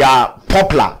songs they are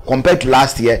popular compared to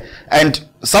last year. And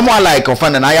someone like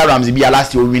Ofan and Aya Ramsey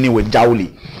last year winning with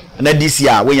Jowli. And then this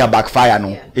year when you're backfire,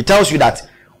 no, it tells you that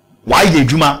why they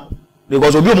Juma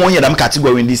because we be them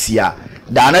category in this year.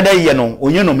 The another year no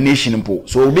on your nomination po.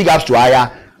 So big ups to Aya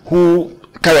who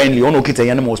currently on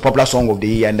the most popular song of the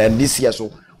year, and then this year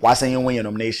so was saying win your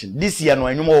nomination. This year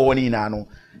no more one in no.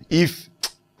 If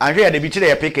I hear the beach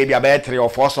they pick maybe about 3 or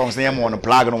 4 songs name on the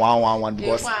plug on 111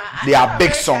 because they are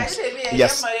big songs.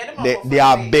 Yes, they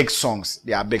are big songs.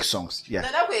 They are big songs. Yeah.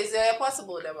 That way is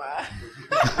possible them.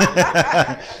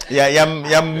 Yeah,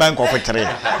 yam man coffee trade.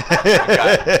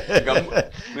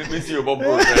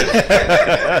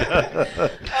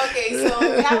 Okay, so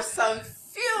we have some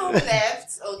few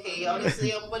left. Okay,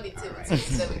 obviously I'm going to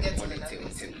so we get to the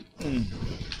next.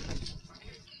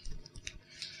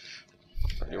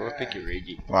 You will pick a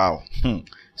reggae. Wow.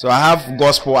 So I have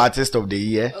Gospel Artist of the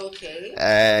Year. Okay.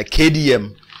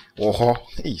 KDM.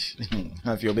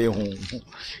 Have your be home.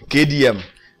 KDM.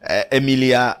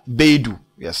 Emilia Beidu.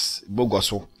 Yes,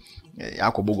 Bogoso.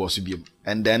 Yako Bogoso biom.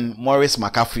 And then Morris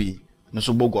McCaffrey.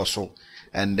 Noso Bogoso.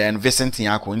 And then Vincent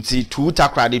Nyako. Nti 2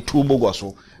 takrade 2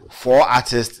 Bogoso. 4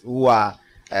 artists who were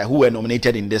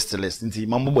nominated in this list. Nti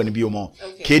mambo boni biomo.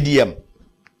 KDM.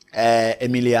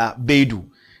 Emilia Beidu.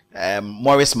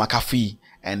 Morris McCaffrey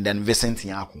and then Vincent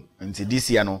Nyako. And this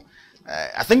year no,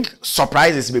 I think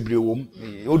surprises maybe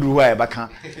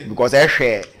because I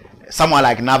share someone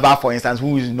like Nava, for instance,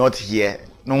 who is not here.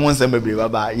 No one said maybe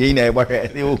Baba. You know what I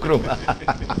don't know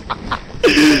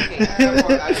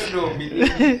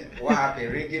what happened.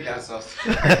 Reggae dancers.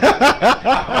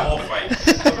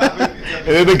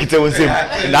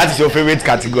 That is your favorite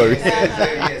category.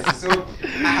 Yes. So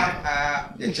I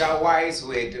have the Jawais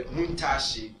with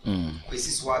Muntashi.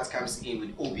 Kwesi Swart comes in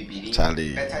with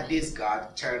OBBD. Better Days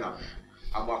God, turn up.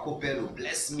 Amwakopelo,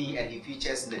 bless me, and he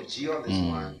features G on this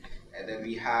one. And then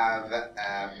we have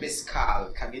Miss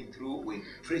Carl coming through with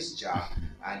Chris Jar,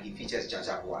 and he features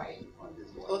Jaja Boy on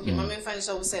this one. Okay, Mama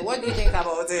Fanisha will say, what do you think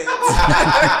about it?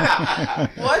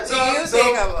 What do you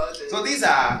think about it? So these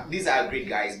are great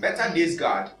guys. Better Days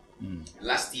God.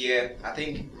 Last year, I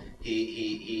think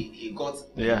he got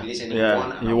nomination.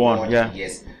 He won. Yeah.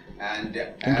 Yes. And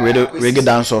reggae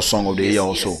dancer song of the year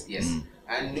also. Yes.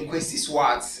 And Kwesi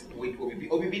Swart with OBBD.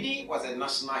 OBBD was a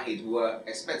national hit. We were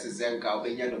expecting Zenka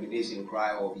Obenya nomination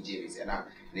cry or BJVs and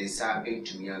they sang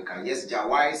to Mianka. Yes,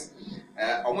 Jawais.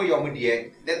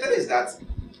 The thing is that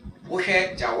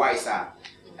Jawais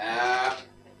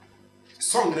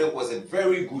song was a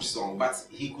very good song, but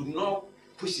he could not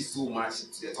push it so much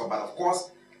to the top. But of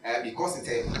course, because it's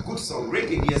a good song,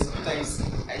 reggae, yes, sometimes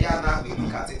we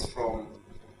look at it from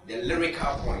the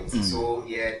lyrical points. So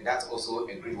yeah, that's also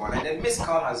a great one. And then Miss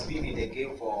Carl has been in the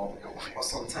game for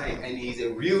some time, and he's a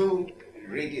real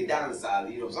reggae dancer.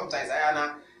 You know, sometimes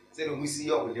Ayana said we see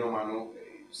you with your man.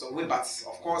 So but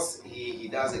of course he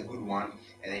does a good one,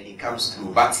 and then he comes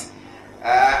through. But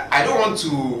I don't want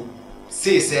to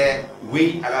say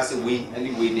we and I say we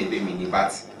anyway they be mini,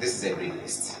 but this is a great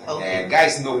list. Okay.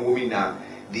 Guys know women now.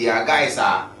 They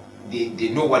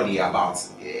know what they are about.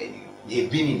 They've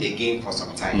been in the game for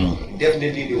some time.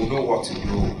 Definitely they will know what to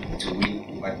do to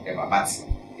win whatever. But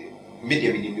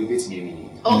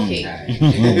okay.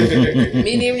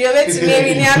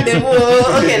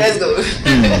 Okay, let's go.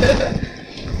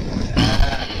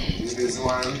 This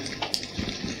one.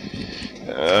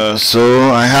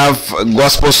 So I have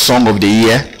Gospel Song of the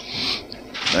Year.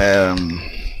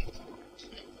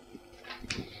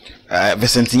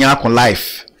 Vincent Nyako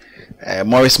Life.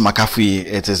 Morris McCaffrey,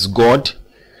 it is God.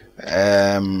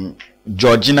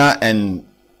 Georgina and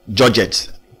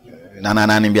Georgette.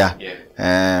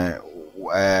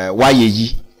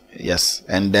 Wayeyi. Yes.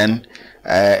 And then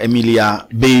Emilia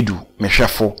Beidu,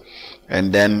 Meshafo.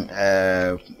 And then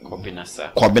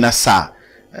Kobinasa.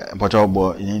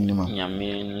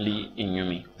 Nyamili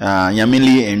Inyumi.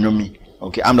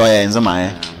 Okay, I'm the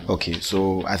Nzema. Okay,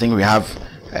 so I think we have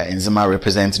Nzema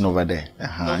representing over there.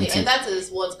 Okay, and that is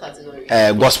what category?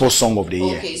 Gospel Song of the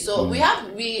Year. Okay, so we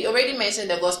already mentioned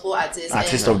the gospel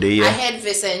artist of the year. I heard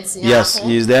Vincent Nyako, yes,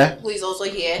 he is there. who is also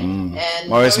here. And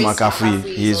Maurice McCaffrey,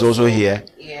 he is also here.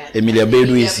 Yeah. Emilia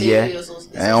Bedu is here.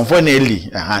 Unfortunately,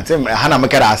 Hannah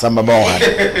Makara Samba Bow.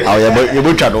 How you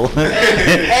butcher? You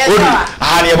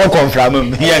won't confirm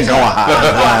him.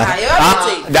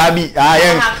 Darby,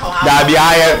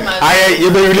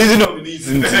 you'll be releasing of these.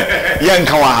 Young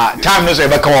Kawaha, time no say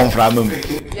back home from him.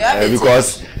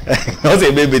 Because not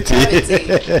a baby tea.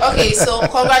 Okay, so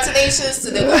congratulations to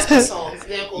the gospel songs.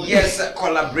 Yes,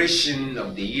 collaboration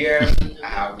of the year. I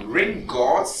have Rain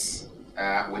Gods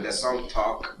with the song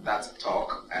Talk That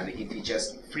Talk, and it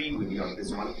features Free With You on this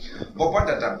one. Bobo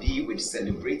Dada B with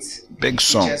Celebrate. Big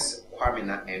song. Features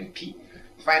Kwamina MP.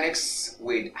 Finex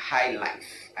with High Life,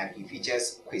 and he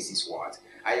features Kwesi Swart.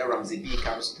 Aya Ramsey B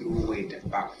comes through with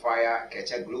Backfire,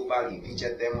 Ketcha Global, he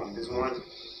featured them on this one.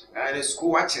 And the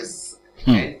School Watches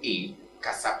NA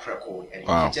Casapreco, and he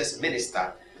features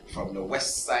Minister from the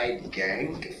West Side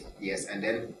Gang. Yes, and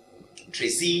then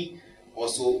Tracy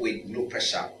also with No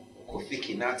Pressure. Kofi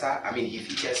Kinata, he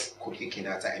features Kofi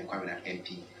Kinata and Kwamina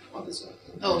MP on this one.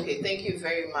 Okay, thank you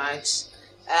very much.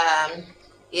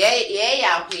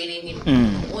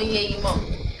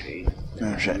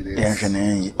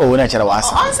 Oh, natural was.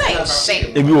 The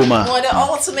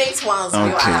ultimate ones.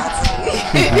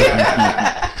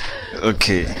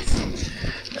 Okay.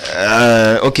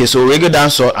 Okay, so reggae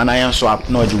dancer and I am swap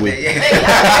no way.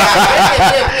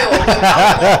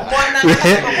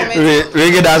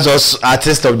 Reggae dancers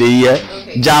artist of the year,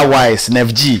 Jawise,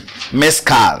 Nefg,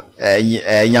 Mescal,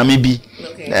 Yamibi,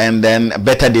 and then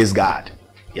Better Days God.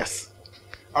 Yes.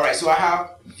 Alright, so I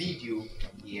have video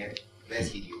here,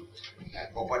 best video.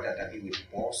 Bobo Dada B with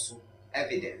Bosu,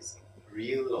 Evidence,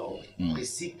 Real Love, We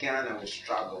See Ghana with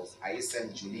Struggles,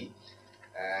 ISM Julie,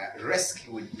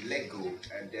 Rescue with Lego,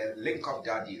 and then Link Up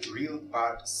Daddy, Real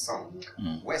Bad Song,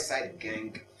 West Side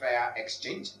Gang, Fair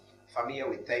Exchange, Familiar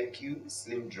with Thank You,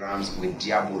 Slim Drums with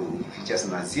Diabolo, features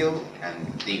Nazil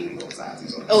and Daily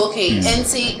artists. Okay, and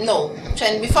see, no,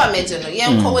 before I mention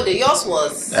yours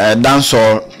was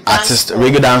dancehall artist,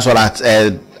 reggae dancehall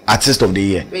artist of the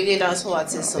year. Reggae dancehall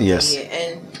artist of the year,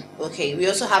 and okay, we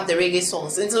also have the reggae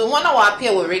songs. And so one of our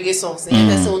appear with reggae songs, and you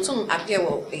can also appear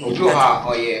with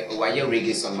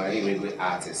reggae song, reggae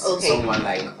artist. Okay. Someone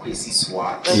like Kwesi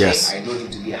Swart. Okay. Yes. I know him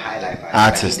to be a highlight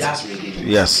artist. He does reggae music.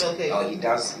 Yes. Okay. He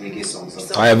does reggae songs.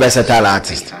 A versatile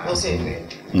artist. Okay.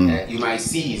 You might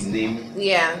see his name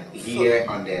here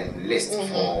on the list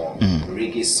for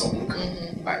reggae song,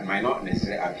 but might not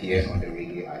necessarily appear on the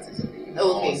reggae artist of the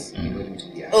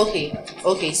year. Okay.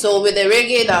 Okay. So with the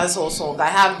reggae dancehall song, I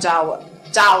have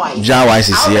Jawise. Jawise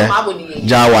is here.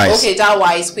 Jawise. Okay,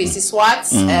 Jawise, Kwesi Swart,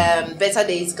 Better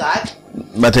Days God.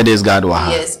 Better Days God. Wow.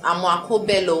 Yes, Amwako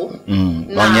Bello.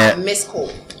 Mescal.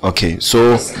 Okay,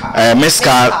 so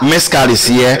Mescal is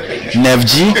here.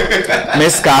 Nefg,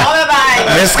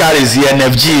 Mescal is here.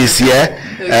 Nefg is here.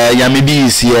 Yamibi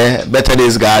is here. Better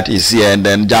Days God is here, and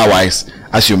then Jawise,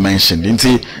 as you mentioned.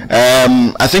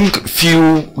 I think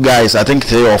few guys, I think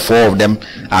 3 or 4 of them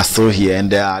are still here,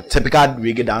 and they are typical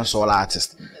reggae dancehall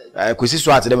artists. Kwesi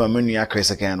Swart them a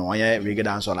Chris again, one reggae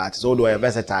dancehall artists, although they are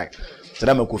versatile. So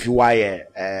them Kofi why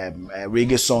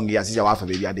reggae song as is our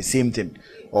baby are the same thing,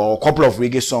 or a couple of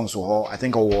reggae songs or I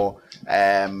think or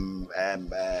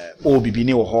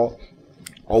Bibini or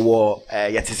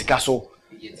Yatisikaso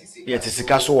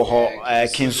or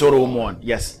Kinsoro Mon.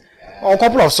 Yes. A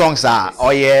couple of songs are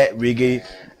reggae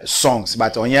songs,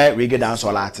 but reggae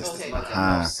dancehall artists.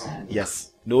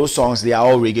 Yes, those songs they are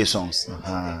all reggae songs.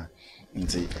 I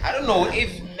don't know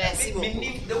if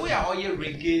the way I hear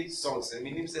reggae songs,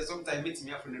 sometimes meets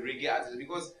me up from the reggae artist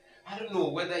because I don't know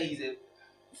whether he's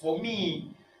for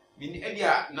me. He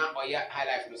does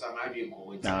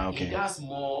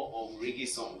more of reggae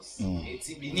songs.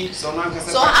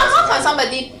 So how can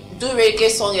somebody do reggae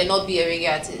song and not be a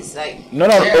reggae artist? Like no.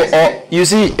 You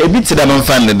see, a bit to them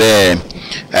fan there.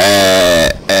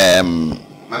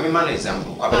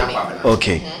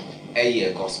 Okay.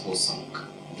 A gospel song.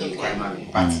 It's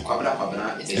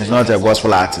not a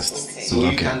gospel artist. So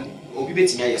you can obey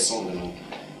me a song.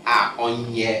 On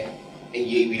here,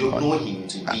 we don't know him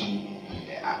to be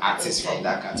artist from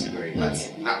that category,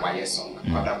 but not why a song.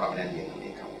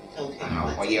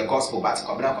 Or your gospel, but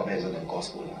Kobra is not a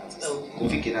gospel artist.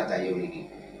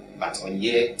 But on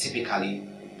here, typically,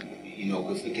 you know,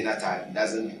 Kofi Kinata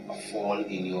doesn't fall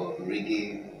in your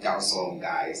reggae dancehall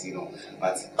guys, you know.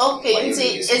 But okay, is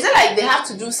it like they have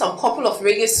to do some couple of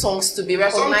reggae songs to be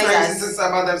recognized? Sometimes it's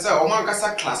about themselves. Oman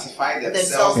Kasa classify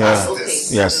themselves as okay.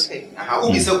 This. Yes. Okay.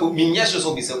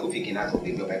 Kofi Kinata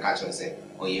they go back and say,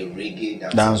 oh, you reggae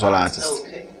dancehall artist.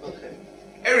 Okay.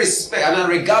 Irrespective, and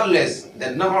regardless,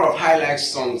 the number of highlight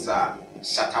songs are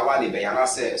Shatawali Bay, and I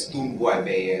say Stone Boy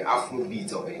Bay, Afro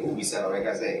beat of it. Who be said, like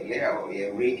I say, yeah,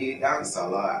 reggae dancer.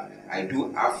 I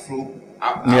do Afro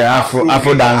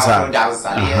dancer.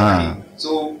 Yeah.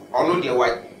 So, although they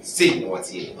were saying what's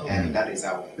here, and that is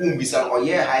how. Who be said, oh,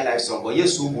 yeah, highlight song, or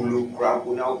yes, Subulu, Crab,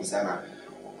 who now be said,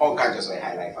 all kinds of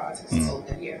highlight artists.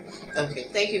 Okay. Yeah. Okay.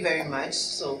 Thank you very much.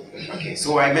 So. Okay.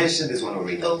 So I mentioned this one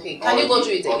already. Okay. Can you go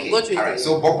through it? Okay. Go through it. All right.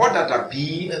 So Bobo Dada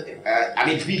B. I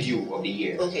mean video of the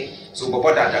year. Okay. So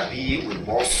Bobo Dada B with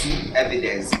Bosu,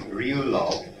 Evidence, Real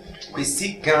Love.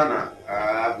 Kwesi Ghana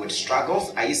with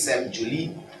Struggles. ISM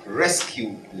Julie,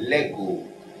 Rescue, Lego.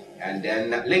 And then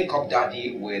Link Up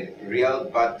Daddy with Real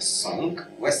Bad Song.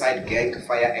 Westside Gang,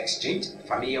 Fire Exchange.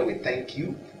 Familiar with Thank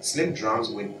You. Slim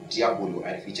Drums with Diabolo,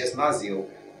 and features Nazio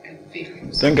and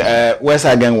videos. Think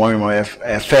Westside Gang one more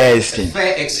Fair Exchange.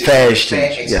 Fair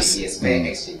Exchange. Yes. Fair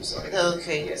Exchange. Sorry.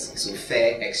 Okay. Yes. So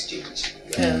Fair Exchange.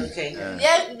 Okay.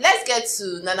 Yeah. Let's get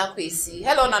to Nana Kwesi.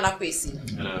 Hello, Nana Kwesi.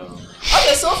 Hello.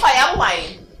 Okay. So far, I'm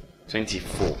wine.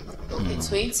 24. Okay,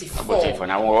 24. About 24.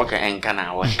 Now we're working and can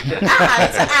I work?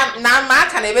 Now, Mark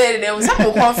can even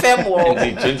confirm more.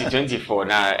 2024.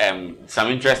 Now, some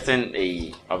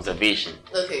interesting observation.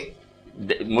 Okay.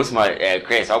 Most of my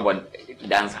craze about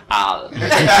dance hall.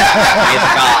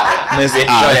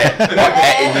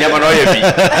 Never know you be.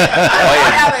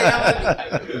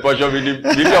 But you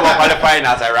be qualifying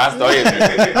as a rasta.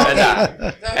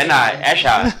 And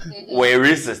Asha, we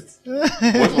resist.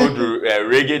 Most would do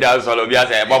reggae dance all of you as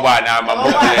a baba now.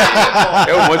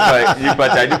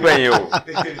 But I depend you.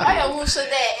 I am also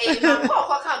there.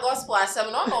 A gospel as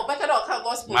some no better than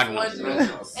gospel.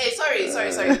 Hey,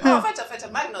 sorry. Oh,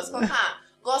 fetch Magnus.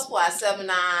 Gospel as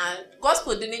some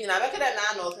gospel didn't know better than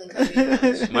I know.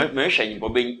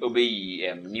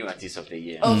 Obey new artist of the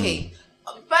year. Okay.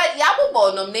 But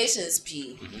Yabu nominations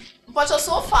P. But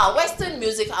so far, Western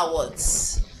Music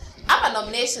Awards. I'm a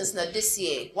nominations na this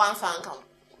year. One fan come.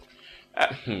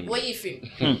 What you feel?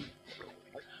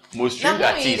 Most streamed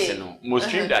artists, most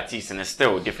streamed artists, and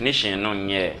still definition on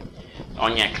your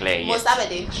clear. Most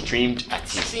of it. Streamed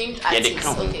artists. Yeah, they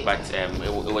come, okay. But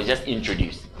it was just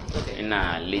introduced in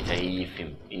a later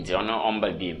film in the honor on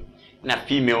beam. Na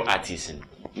female artists.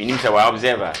 Meaning to our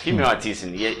observer, female artists,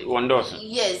 one dozen.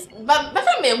 Yes, but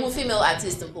better who female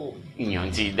artists who.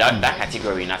 That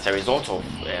category, and as a result of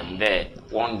the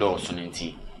one dozen,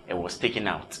 it was taken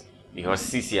out because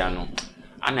Ciciano.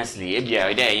 Honestly, if you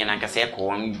are there, you can say,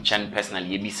 personally,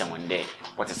 you be someone there.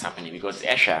 What is happening? Because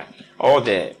Esha, all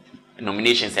the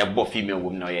nominations are both female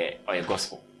women or a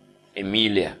gospel.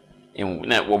 Emilia,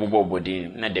 not Wobo Body,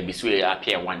 not the Bisway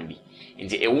appear one be.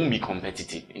 It won't be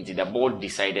competitive. The board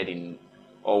decided in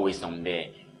all wisdom there,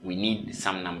 we need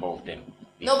some number of them.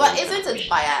 No, but isn't it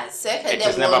biased? It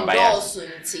is never biased.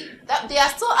 That they are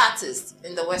still artists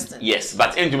in the Western. Yes,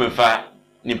 but in Dumefa,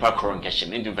 Nimpa Koron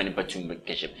Keshim, in Dumefa Tumba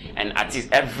Keshim. And artists,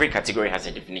 every category has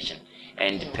a definition.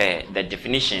 And per the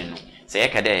definition, say,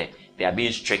 they are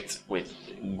being strict with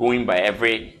going by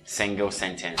every single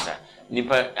sentence.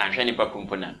 Nimpa and Shanipa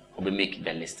Kumpona will make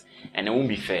the list. And it won't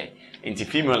be fair. Into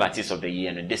female artists of the year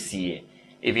and this year,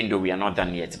 even though we are not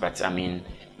done yet, but I mean,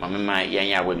 Mama,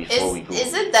 before we go.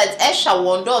 Is it that Esha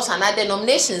won those and other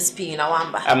nominations in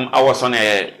Awamba? I was on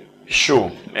a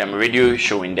show, radio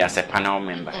show, and there's a panel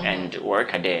member and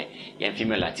work at the young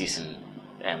female artists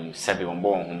and Sabi on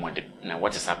board now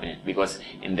what is happening? Because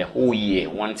in the whole year,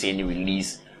 once any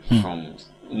release from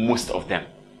most of them,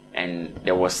 and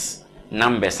there was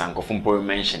numbers and Kofumpo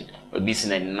mentioned, would be in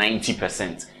the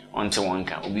 90% until one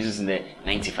can, would be in the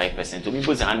 95%, would be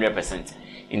 100%.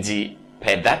 In the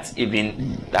per that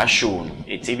even that show,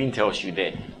 it even tells you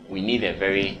that we need a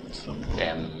very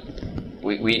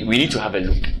we need to have a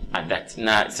look at that.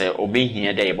 Now say obeying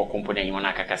here there about component you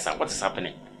wanna kakasa. What is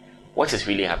happening? What is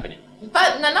really happening?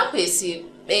 But Nana Kwesi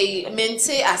a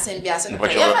mente as I'm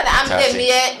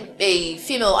a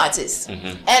female artist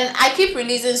and I keep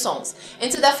releasing songs.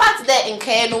 Into the fact that in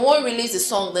Kenya no one release a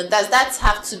song, then does that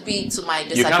have to be to my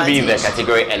disadvantage? You can't be in the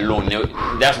category alone. No,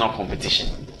 that's not competition.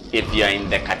 If you are in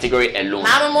the category alone,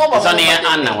 it's only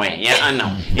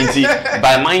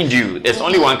but mind you, there's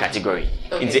only one category.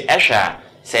 In the Esha,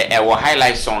 say a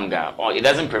highlight song, or it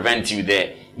doesn't prevent you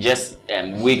there. Just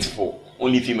wait for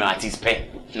only female artists pair.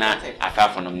 Now I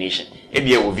filed for nomination.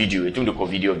 ABA video, it took the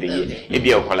video of the year.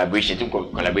 ABA collaboration, it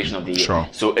took collaboration of the year. Sure.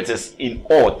 So it is in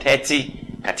all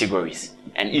 30 categories.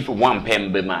 And if one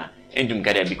pen bema and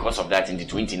get because of that in the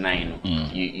 29,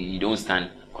 you don't stand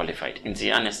qualified. And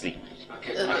see, honestly.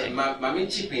 Okay. My main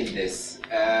chip in this.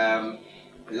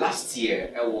 Last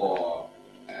year, our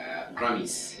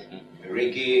Grammys,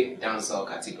 reggae dancehall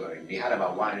category, they had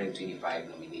about 125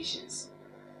 nominations.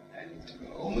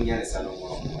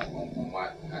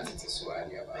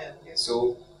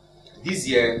 So this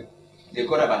year they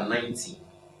got about 90.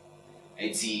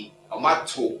 And see,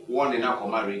 to one in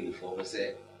our ready for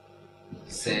say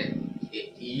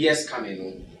years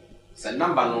coming. So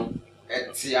number no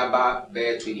at about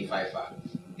 25.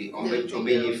 They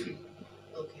obey free.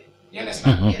 Okay. You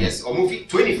understand? Yes, or movie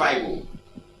 25.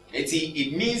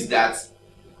 It means that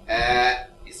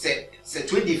say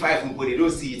 25 but they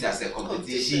don't see it as a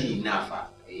competition enough.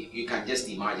 You can just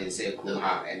imagine say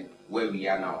and where we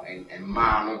are now and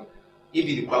man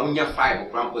even the Kwaunya 5 or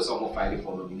Krampus almost fighting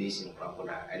for nomination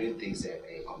I don't think it's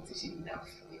a competition enough.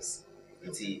 Yes.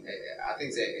 I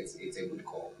think it's a good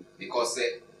call because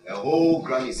a whole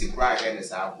Grammy is a cry and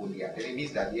it's our then it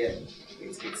means that it's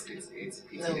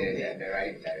in the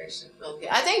right direction. Okay,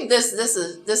 I think this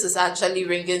is actually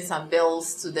ringing some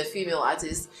bells to the female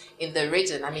artists in the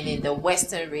region. I mean, in the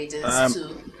Western regions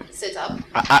to set up.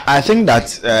 I think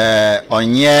that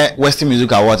on Western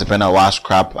Music Awards, depending on what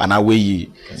scrap and our way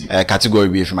category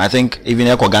be from. I think even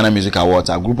Ghana Music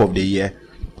Awards, a group of the year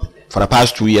for the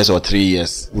past 2 years or 3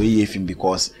 years, we him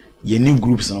because you new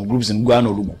groups in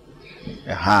Guano.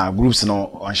 Groups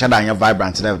on Shadanya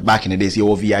Vibrant back in the days,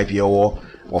 your VIP or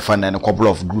fund and a couple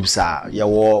of groups are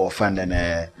your fund and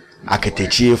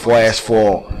architecture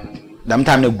 4S4. Them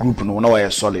time the group no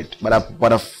is solid.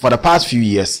 But for the past few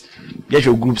years, get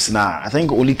your groups now. I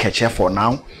think only catch for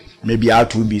now. Maybe our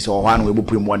 2Bs or one we will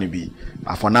put one be.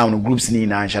 But for now, no groups need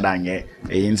na Shadanya.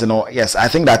 Yes, I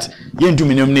think that you do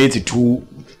nominate 2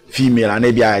 female and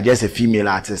maybe just a female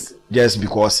artist just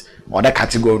because or that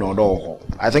category no.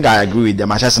 I think I agree with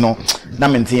them. I just know that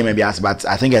maintain maybe as, but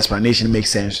I think explanation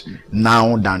makes sense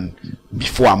now than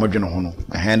before. I'm not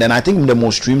and then I think the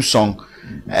most streamed song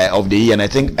of the year, and I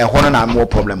think a one more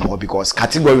problem because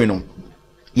category no,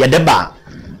 yeah, the bar.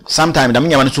 Sometimes I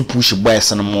mean I want to push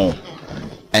boys and more,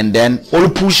 and then all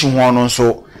pushing one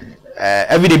also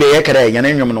every day be ekere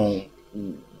yan no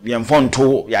yan phone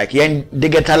to like yan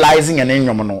digitalizing yan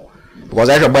no because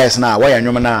I boys now why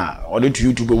yan na or to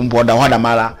YouTube umpo da hada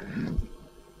mala.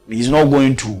 He's not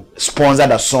going to sponsor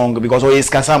the song because it's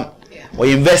kasam or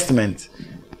investment.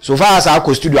 So far as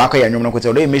our studio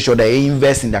they make sure they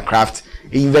invest in the craft,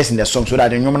 invest in the song so that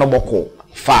the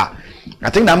far. I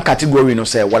think that category no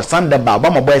say what stand about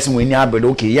my boys when you have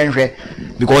okay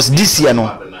because this year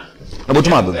no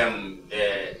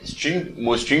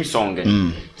most stream song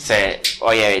say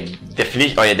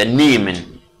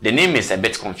the name is a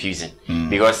bit confusing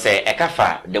because say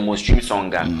Ekafa the most stream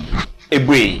song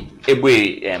Ebwe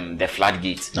the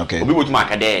floodgate. Okay. Obi wotu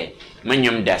makade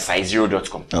manyom da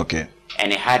size0.com. Okay.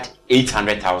 And it had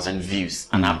 800,000 views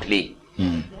and I play.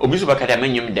 Obi so bakade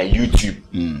manyom da YouTube.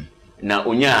 Na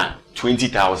onya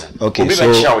 20,000. Okay. Obi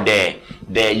So show there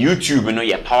the YouTube you know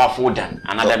you're powerful than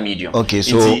another medium. Okay.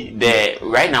 So the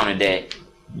right now the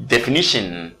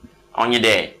definition on your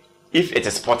there. If it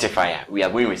is Spotify, we are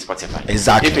going with Spotify.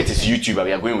 Exactly. If it is YouTube,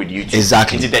 we are going with YouTube.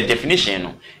 Exactly. It's the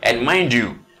definition. And mind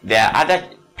you, there are other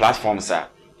platforms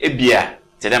ebia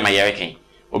tell them American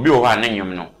obi o wa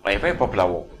nanyum no or very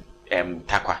popular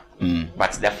takwa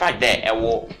but the fact that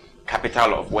a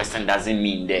capital of Western doesn't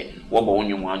mean that what bo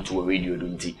you want to a radio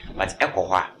dunti but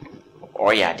ekohwa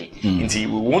or yadi we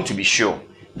want to be sure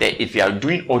that if you are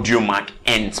doing audio mark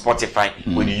and Spotify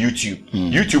with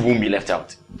YouTube won't be left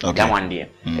out. Okay. That one there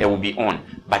it will be on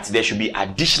but there should be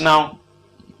additional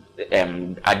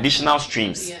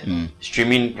streams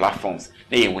streaming platforms.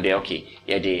 Okay,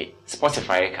 yeah, the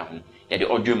Spotify come, yeah, the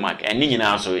audio mark, and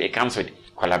also it comes with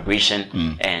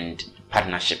collaboration and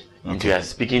partnership. Okay. And we are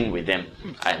speaking with them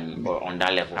on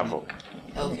that level.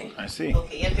 Okay. I see.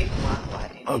 Okay, yeah, pick one.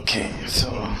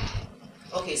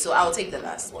 Okay, so I'll take the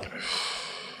last one.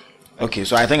 Okay,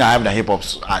 so I think I have the hip hop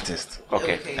artist.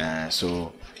 Okay.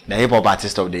 So the hip hop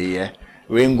artist of the year,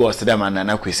 Rain goes to them and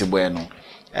Nana Kwesi Bueno,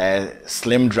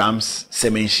 Slim Drums,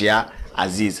 Semenshia,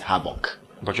 Aziz Havoc.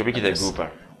 But you're picking the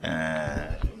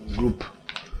group.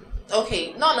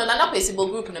 Okay, no, not possible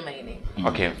group no meaning.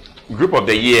 Okay, group of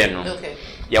the year, no. Okay.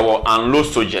 Yeah, well, Unlow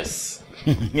Soldiers,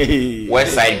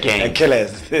 West Side Gang,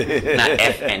 Killers, na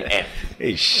FNF.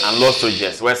 And Lost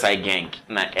Soldiers, West Side Gang,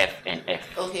 na F and F.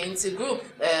 Okay, into group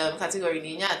category,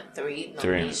 you had 3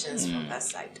 nominations from that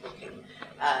side. Okay.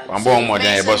 I'm born more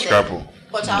than a bus scrapple.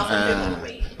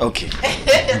 Okay.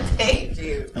 Thank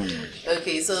you.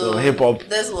 Okay, so hip hop.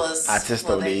 This was artist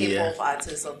for of the the hip year. hop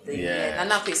artist of the year.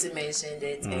 Nana Kwesi mentioned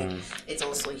it, and it's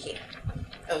also here.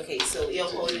 Okay, so you're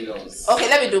holding. Okay,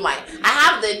 let me do mine. I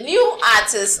have the new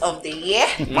artist of the year.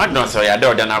 Madonna, so I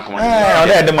don't know. I'm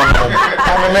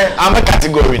a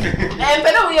category. I'm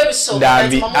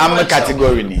a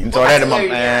category. It's already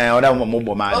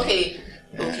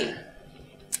Okay.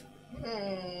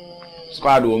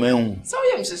 Squad woman. So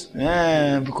you just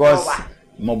because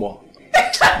mobile.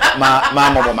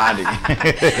 Mama Madi.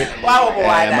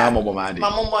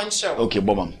 Okay,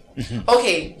 Bobam.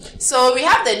 Okay, so we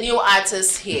have the new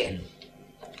artist here.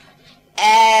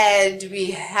 And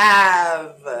we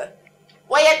have 10.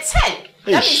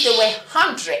 That means there were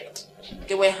 100.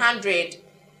 There were 100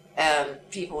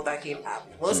 people that came up.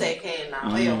 What's that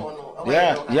now?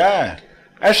 Yeah.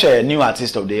 Actually, new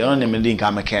artist of the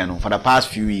year for the past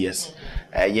few years.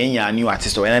 New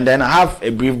artist of, and then I have a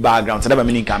brief background. So that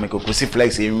meaning Kwesi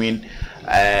Flex win.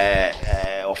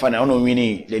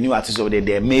 The new artist of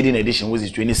the maiden edition was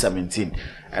 2017,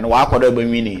 and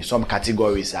winning some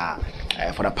categories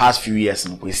for the past few years.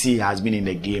 Kwesi has been in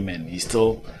the game and he's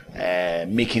still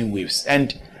making waves.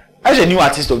 And as a new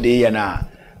artist of the year now,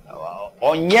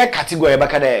 on your category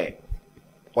back there,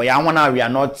 we are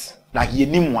not like you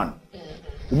name one.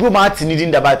 We might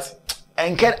needing that, but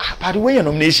and get part of your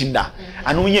nomination that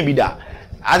and when you be that.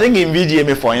 I think in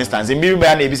VGMA, for instance, in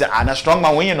BBB, and a strong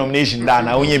man when your nomination that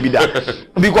now when you be that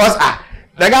because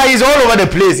the guy is all over the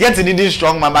place. Yet he needing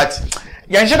strong man, but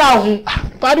you should have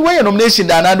part of your nomination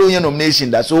that I do your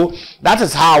nomination that. So that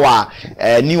is how our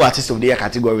new artist of the year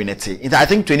category in it. I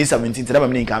think 2017. Today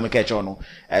I'm going to catch on.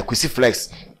 Kwesi Flex.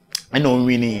 I know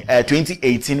winning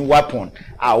 2018 Weapon.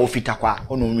 Ofitakwa.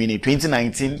 I know winning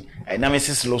 2019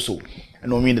 Nemesis Loso. I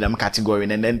know winning them category,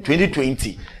 and then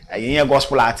 2020. A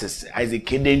gospel artist Isaac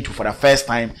Keden for the first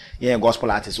time.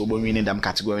 Gospel artist will be winning them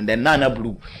category, and then Nana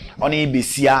Blue on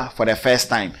ABCA for the first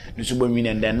time. This will be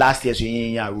winning, and then last year's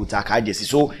Ruta Kajesi.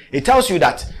 So it tells you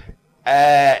that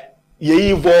you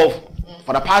evolve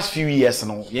for the past few years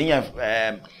now. You have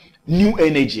new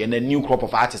energy and a new crop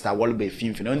of artists that will be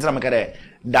film.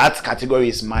 That category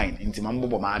is mine. Into Mambo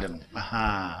Bomadan.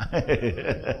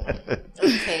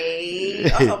 Okay.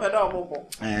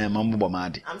 Mambo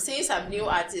Bomadi. I'm seeing some new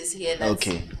artists here. That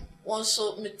okay. One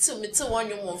so me too one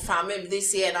you more family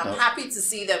this year, and I'm happy to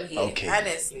see them here. Okay.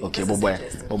 Honestly. Okay.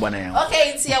 Okay.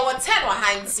 It's here. What 10 or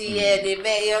hands here? They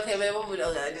may okay. We will do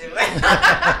that.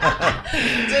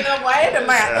 Do you know why the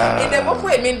man? In the book,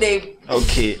 I mean they.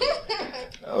 Okay.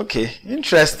 Okay.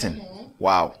 Interesting.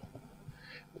 Wow.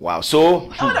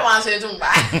 So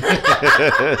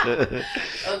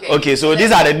okay, so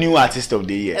these are the new artists of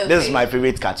the year. Okay. This is my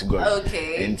favorite category.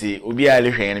 Okay. And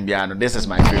this is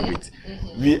my favorite.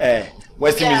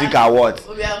 Western Music Awards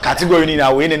category in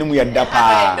our way and we are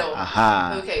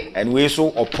dapa. Okay. And we so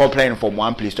or problem from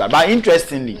one place to another. But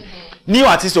interestingly, new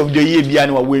artist of the year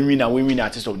biano win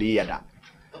artist of the year that.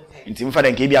 Okay. In team for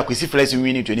the KB Kwesi Flex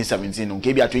win in 2017, on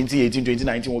KB 2018,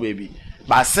 2019 baby.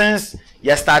 But since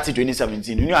you started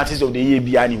 2017, the new artist of the year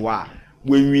biani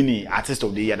we winning artist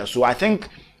of the year. So I think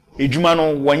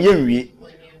Ejumano 1 year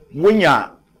when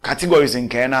your categories in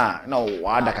Kenya no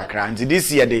wada kakra.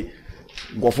 This year they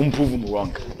go from proven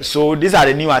wrong. So these are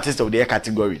the new artists of the year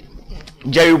category.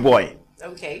 Jerry Boy.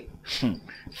 Okay.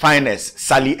 Finest.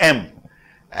 Sally M.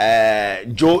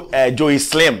 Joey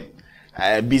Slim.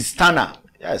 Bistana.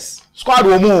 Yes. Squad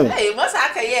Womo. Hey, what's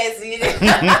happening? Yes.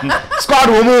 Squad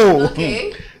Womo.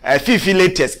 Okay. Fifi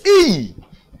latest.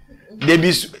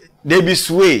 Debbie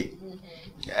Sway.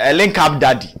 Link Up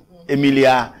Daddy.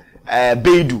 Emilia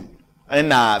Beidu.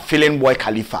 And Feeling Boy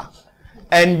Khalifa.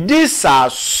 And these are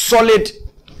solid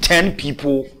 10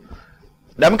 people.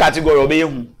 Them category obey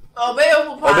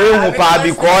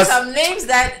because some names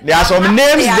that there are some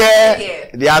names there.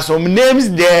 There are some names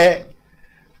there.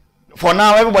 For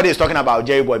now, everybody is talking about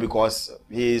Jerry Boy because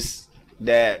he's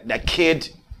the kid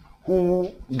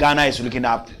who Ghana is looking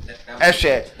up.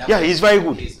 Yeah, he's very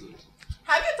good.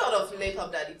 Have you thought of Link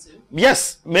Up Daddy too?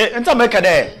 Yes,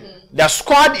 the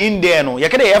squad in there, no, you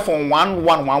can hear from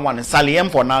 1-1-1-1. Sally M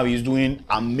for now is doing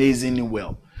amazingly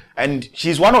well, and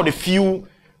she's one of the few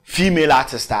female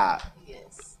artists that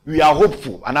we are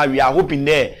hopeful, and we are hoping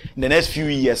there in the next few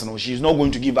years. No, she's not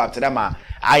going to give up to them. I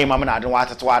don't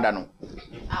want to no.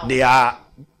 They are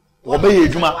obey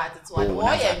Juma.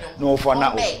 No, for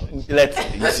now.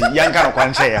 Let's see. Young kind of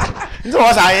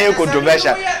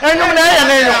controversial.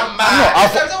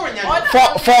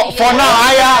 For now,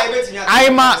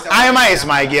 Ayama is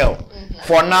my girl.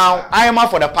 For now, Ayama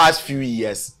for the past few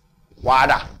years.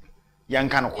 Wada. Young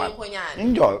kind of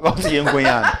enjoy. What's the young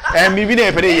and maybe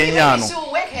they pay young.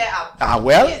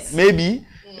 Well, yes. Maybe.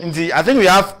 I think we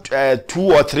have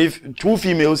two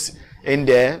females in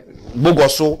there,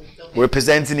 Bogoso,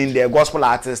 representing in the gospel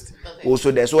artist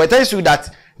also there. So I tell you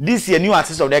that this year new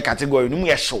artist of their category,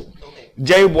 no show.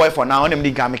 Jerry Boy for now, on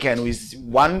who is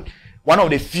one of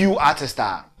the few artists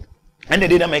and they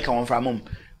didn't make one from him.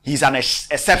 He's an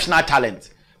exceptional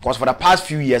talent. Because for the past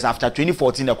few years, after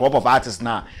 2014, the crop of artists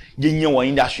now, in your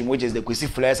industry, which is the Kwesi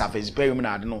Flares of his period,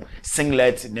 I don't know,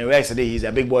 singlet, the rest of the day, he's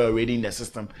a big boy already in the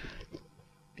system.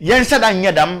 Yen said that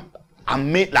yeah, them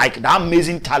like that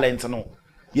amazing talent, you know.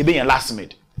 You being a last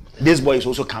mate. This boy is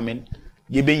also coming.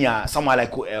 You being someone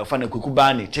like Fana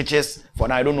Kukubani, Churches, for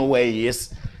now I don't know where he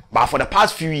is. But for the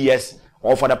past few years,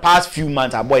 or for the past few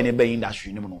months, a boy in the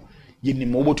industry, you know. You need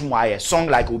mobile to my song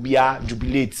like Obia,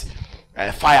 Jubilate.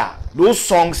 Fire. Those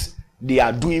songs they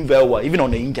are doing very well, even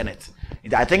on the internet.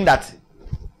 I think that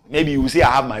maybe you will say I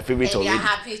have my favorite already. You're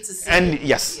happy to see. And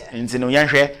yes, and you know,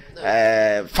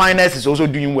 Finance is also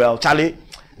doing well. Charlie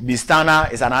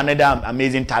Bistana is another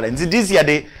amazing talent. This year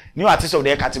the new artist of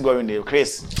their category in the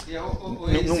Chris.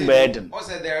 No bad.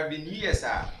 Also, there have been years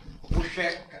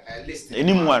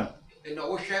anyone.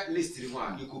 No, list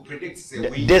one you could predict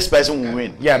this person will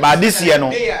win. Yeah, but this year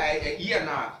no. Year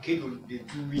now, Kid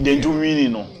they do win, you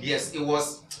know. Yes, it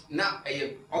was not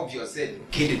obvious.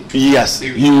 Kid. Yes,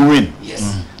 you will win. Yes,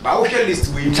 but which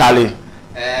list will Charlie?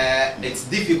 It's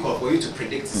difficult for you to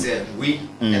predict. Win.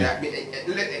 Yeah,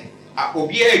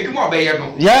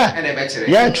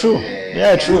 true.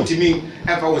 Yeah, true. To me, if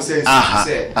I was saying,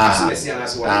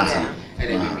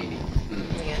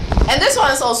 and this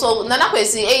one is also Nana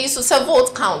Kwesi used to say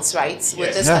vote counts, right? Yes.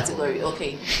 With this category.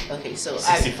 Okay. So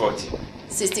 60-40.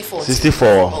 60-40.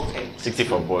 64. Okay. 60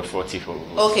 for board, 40 for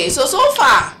vote. Okay, so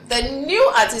far the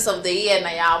new artist of the year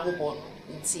Naya Abubon.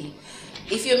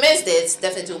 If you missed it,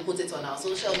 definitely we'll put it on our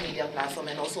social media platform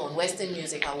and also on Western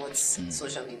Music Awards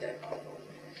social media.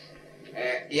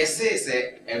 Yes,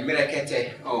 say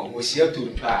America. Oh, we share to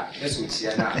try. That's what she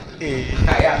now.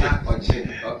 I am not on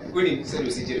chain. Good, so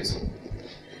you see, so.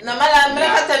 No,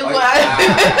 America tell me.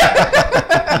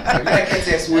 America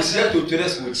says we share to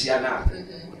dress with Chiana.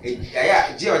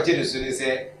 Yeah, George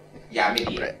say, yeah,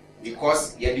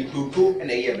 because you did two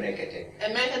and a year America.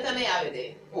 America tell me.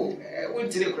 Oh, I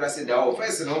went to the cross in the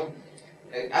office, you know.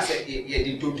 I said, you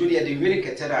did two years, the very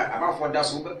catera. I'm off one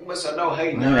that's who was now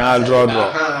hanging. I'll draw.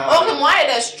 Okay, why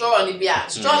the straw on the beer?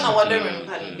 Straw, no water in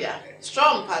beer.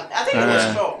 Strong part. I think it was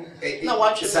strong. No,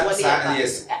 what you say?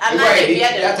 Yes. And okay.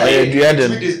 Yes.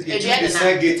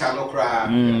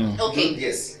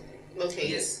 Okay.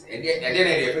 Yes. And then I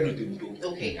have to do.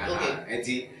 Okay. And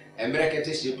the American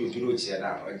test you to do it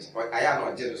now. I am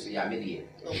not jealous of Yamini.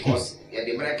 Of course,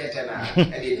 the American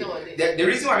the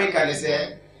reason why I can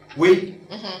say we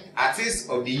artists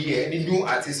of the year, the new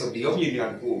artists of the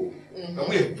Union Pool. And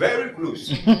we're very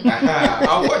close.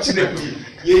 I'm watching them.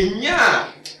 Yeah.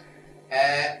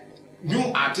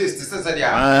 New artists, this is the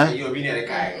European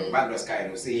guy, Badros guy,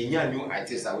 say, new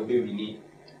artists I will be really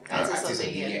artists of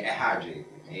the year.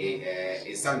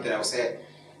 It's something I will say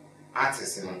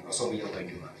artists and also we are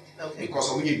doing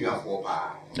because we need you for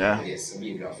power. Yes,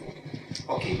 we need for.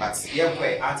 Okay, but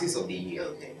here artists of the year,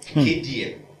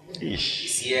 KDM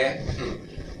is here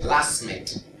last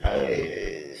minute,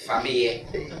 family,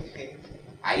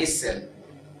 ISM.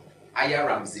 Aya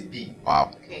Ramsey B.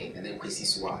 Wow. Okay. And then Kwesi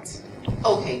Swat.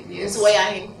 Okay. Yes. So where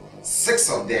are him? 6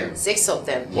 of them. 6 of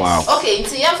them. Wow. Okay.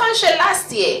 Into Yamfanshe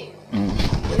last year.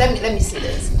 Let me see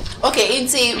this. Okay.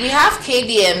 Into we have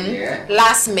KDM,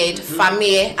 Last Made,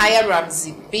 Famie, Aya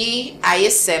Ramsey B,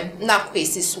 ISM, na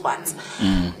Kwesi Swat.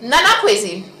 Nana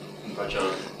Kwesi.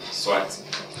 Swat.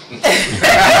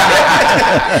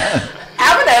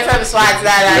 I'm going to swat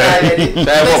that.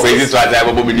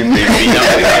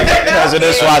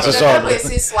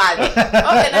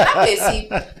 Okay,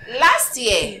 last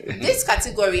year, this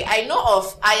category, I know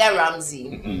of Aya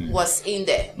Ramsey was in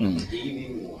there.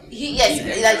 He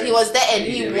was there and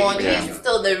he won. He's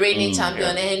still the reigning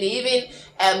champion, and he even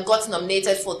got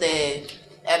nominated for the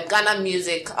Ghana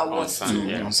Music Awards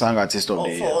too. Sang Artist of the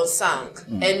Year. For Sang.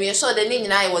 And we are sure the name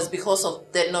was because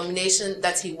of the nomination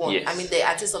that he won. Yes. I mean the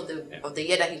Artist of the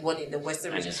Year that he won in the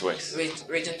Western region too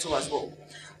as well.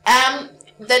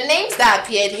 The names that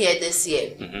appeared here this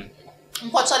year.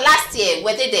 But last year,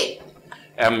 were they there?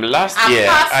 Last year,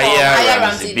 Aya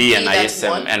Ramsey B and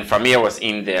ISM and Famia was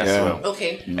in there as well.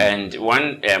 Okay. And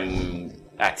one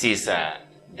artist,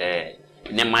 the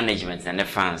the management and the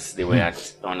fans, they were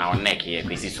on our neck here,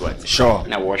 Kwesi Swat. Sure.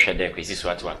 Now watch there, Kwesi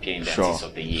Swat to appear in the artist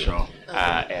of the year. Sure.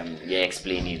 Yeah,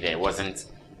 explaining there wasn't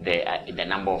the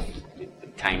number of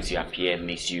times you appear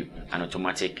makes you an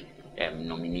automatic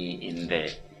nominee in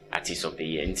the artist of the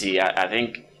year. And see, I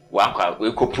think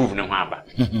we could prove no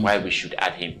why we should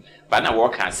add him. But now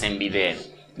what can send be there?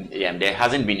 There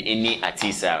hasn't been any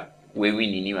artist where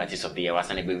we new artist of the year,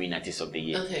 wasn't a win artist of the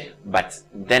year. Okay. But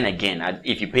then again,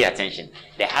 if you pay attention,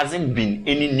 there hasn't been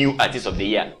any new artist of the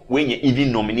year when you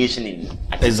even nomination in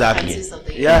artist of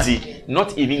the year. Yeah. See,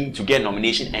 not even to get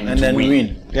nomination and to then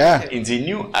win. Yeah. In the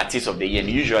new artist of the year,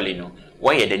 usually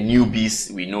why are the newbies?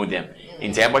 We know them.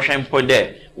 In the Abashan put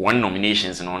there one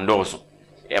nominations and on those.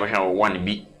 Abashan one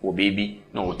B or baby,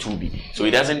 no 2B. So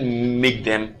it doesn't make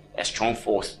them a strong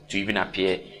force to even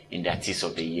appear in the artist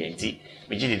of the year.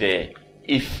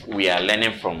 If we are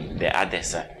learning from the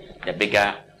others, the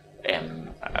bigger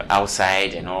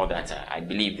outside and all that, I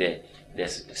believe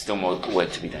there's still more work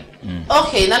to be done.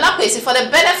 Okay, now for the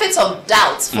benefit of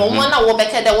doubt, for one I will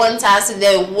make the one task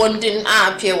the one didn't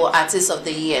appear with artist of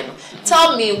the year.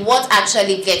 Tell me what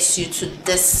actually gets you to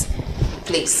this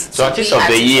place. So artist of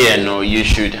the year, you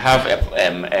should have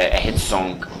a hit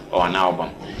song or an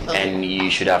album, and you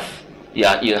should have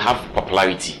you have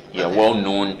popularity. You are well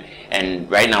known.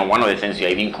 And right now, one of the things we are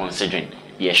even considering,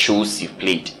 the shows you've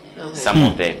played, some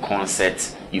of the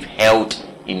concerts you've held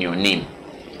in your name,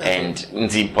 and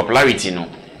the popularity, or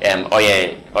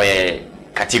your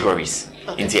categories,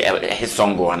 into a hit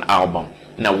song or an album.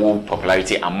 Now,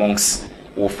 popularity amongst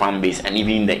fan base and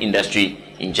even the industry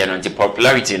in general. The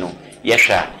popularity,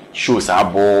 shows are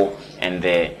ball, and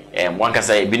the one can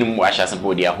say,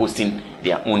 they are hosting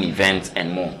their own events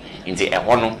and more. Into a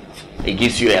honor, it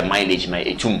gives you a mileage,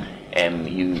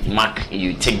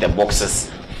 you take the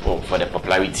boxes for the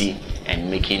popularity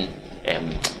and making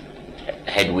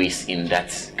headways in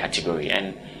that category.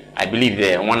 And I believe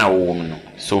the one hour woman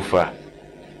so far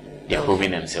they are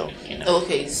proving themselves.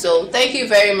 Okay, so thank you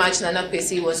very much, Nana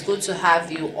Kwesi. It was good to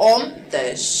have you on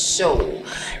the show.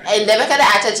 And the back of the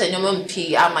action, you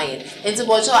P. Amayin. Into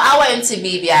Bocho, our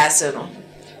NTB Biasano.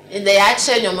 In the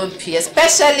action, you P,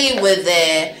 especially with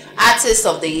the artist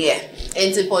of the year.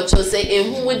 Into Bocho say,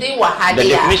 who would they have the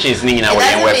definition is in our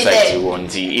website. You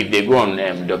want see if they go on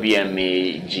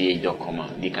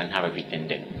WMA23.com, they can have everything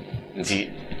there.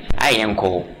 See, I am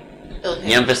called the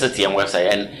university and website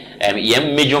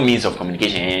and major means of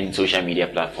communication and social media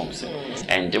platforms.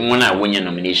 And when I win your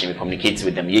nomination, we communicate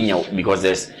with them because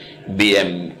there's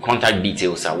contact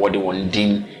details are what they want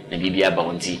in the BBA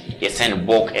bounty. You send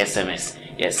bulk SMS,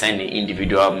 you send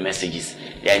individual messages,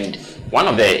 and one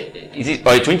of the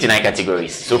 29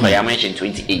 categories. So far, I mentioned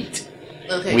 28.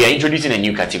 Okay. We are introducing a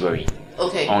new category.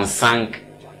 Okay. Unsung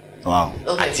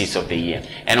Artist of the Year.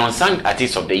 And Unsung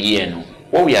Artist of the Year,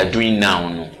 what we are doing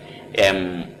now,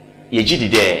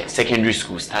 the secondary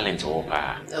schools talent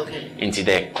over. Okay. Into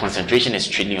the concentration is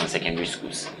strictly on secondary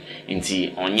schools.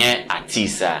 Into on your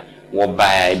artists what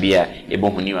by be a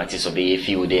new artist of the year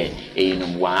field there,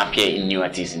 appear in new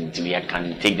artists until we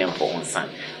can take them for unsung.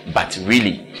 But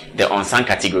really, the unsung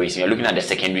categories, we are looking at the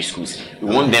secondary schools.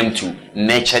 We want them to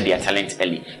nurture their talent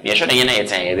early. We are sure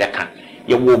that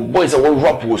your boys are all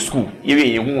rap with school.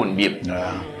 You won't be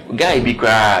guy be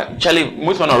Charlie,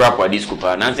 most one rap at this school.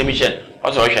 Nancy Michelle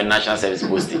also national service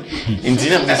posting. In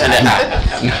Tina,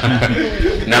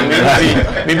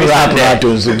 maybe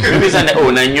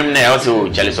also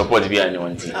Charlie support be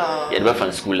one thing. Yeah,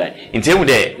 from school line. In terms of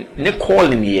the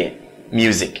call in the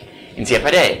music. In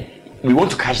we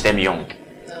want to catch them young.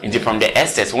 From the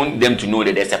SS, want them to know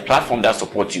that there's a platform that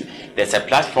supports you. There's a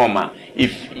platform.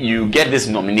 If you get this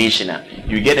nomination,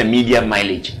 you get a media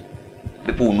mileage.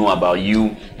 People will know about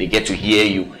you. They get to hear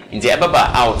you. In the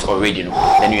Ababa out already,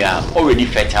 then you are already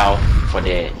fertile for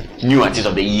the new artist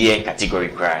of the year category.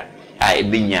 Cry,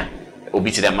 Ibinya,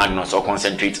 Obiti the Magnus, or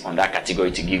concentrate on that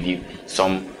category to give you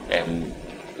some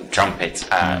trumpet.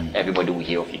 Everybody will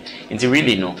hear of it. And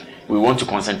really, we want to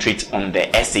concentrate on the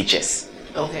SHS.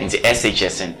 Okay. In the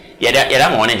SHS and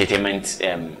I'm on entertainment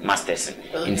masters.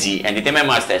 In the entertainment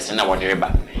masters and our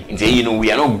driver. In the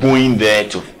we are not going there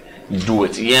to do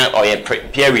it. Or a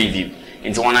peer review.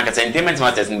 Into one entertainment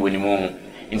masters in Winimo.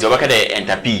 Into work at the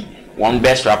NTP, one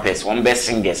best rappers, one best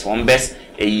singers, one best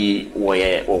or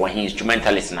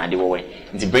instrumentalists and way.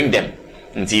 To bring them.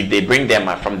 Until they bring them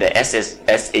from the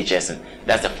SHS,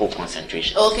 that's the full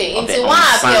concentration. Okay, into one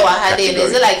appear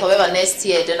is it like however next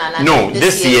year? No,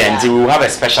 this year until we will have a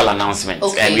special announcement,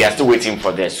 and we are still waiting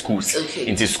for the schools. Okay.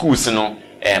 Into schools, we are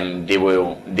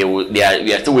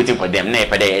still waiting for them.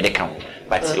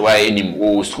 but why any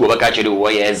school back actually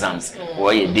why exams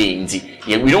why a day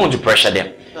we don't want to pressure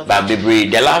them. But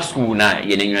the last school now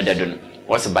you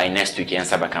what's by next week and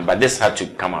Sabakan, but this had to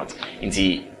come out.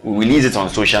 We release it on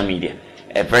social media,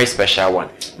 a very special one.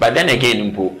 But then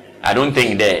again, I don't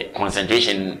think the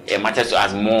concentration matters to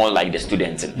us more like the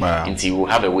students. Until we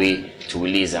have a way to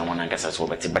release and one as well.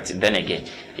 But then again,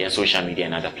 social media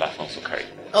and other platforms will carry.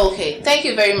 Okay, thank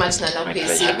you very much, Nana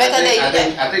PC.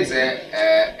 I think it's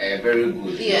a very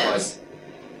good because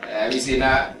we see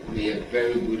now be a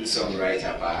very good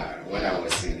songwriter when I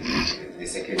was in the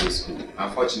secondary school.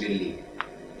 Unfortunately,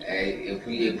 if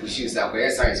we push that for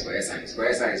science,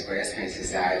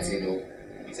 society, you know,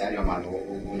 it's a man who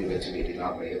only to be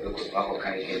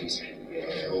chemistry.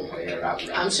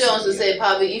 I'm sure also say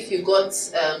probably if you got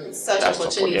such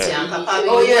opportunity and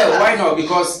probably why not?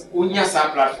 Because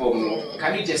Unyasa platform,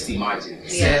 can you just imagine?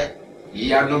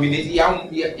 Yeah, nominated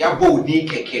ya bold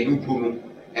keke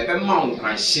mount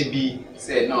and Shebi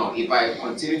said no, if I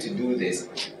continue to do this,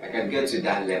 I can get to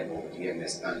that level, you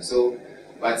understand? So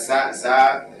but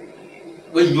sir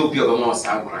when you be about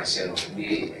sound crash,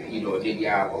 you know, they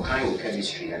are kind of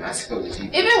chemistry and that's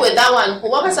even with that one,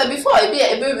 what I said before, it be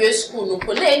a very school, no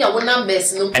put in your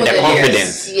numbers, no put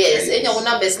confidence. Yes, in your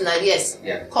numbers, yes,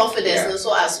 confidence,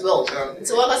 so as well.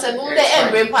 So what I said, move the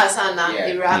end brain pass and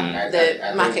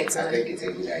the market. I think it's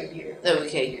a good idea.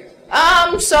 Okay.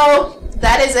 So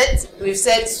that is it. We've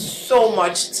said so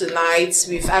much tonight.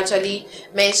 We've actually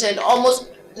mentioned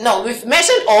we've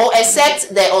mentioned all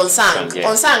except the unsung.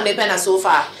 Unsung depend so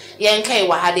far. Yenke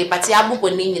wahade but yabu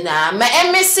nina. My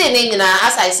MSC nina,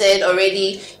 as I said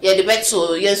already, debate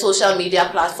to your social media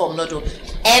platform no.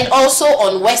 And also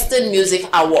on Western Music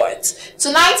Awards.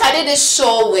 Tonight I did this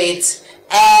show with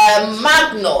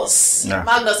Magnus.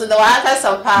 Magnus in the water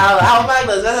some power. Our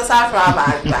Magnus that's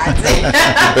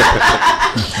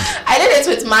I did it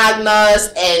with Magnus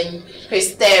and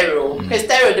Cristero,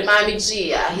 the Miami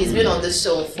G. He's been on the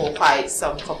show for quite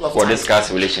some couple of times. For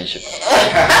discuss relationship.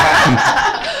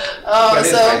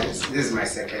 This is my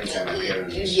second time appearing.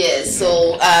 Yes,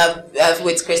 so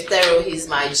with Cristero, he's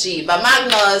my G. But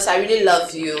Magnus, I really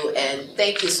love you and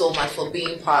thank you so much for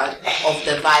being part of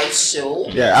the Vybez show.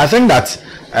 Yeah, I think that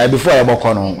before I walk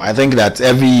on, I think that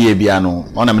every year, piano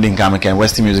on American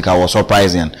Western Music was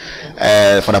surprising.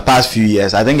 For the past few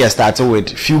years, I think I started with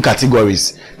few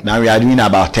categories. Now we are doing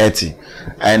about 30,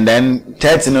 and then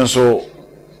 30. Also,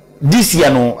 this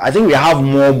year, I think we have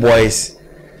more boys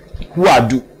who are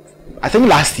I think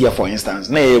last year, for instance,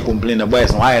 they complain the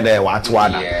boys why they what.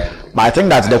 But I think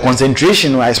that the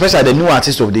concentration, especially the new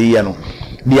artists of the year,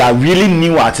 they are really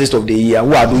new artists of the year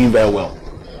who are doing very well.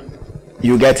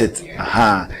 You get it,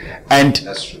 and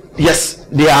yes,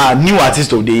 they are new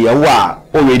artists of the year who are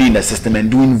already in the system and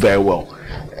doing very well.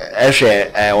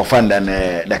 Offend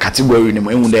the category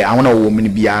I want to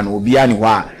woman piano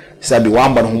said the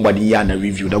one but whom body and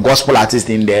review the gospel artist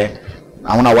in there.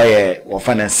 I want to wear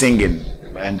offend and singing,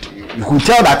 and you could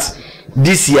tell that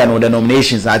this year the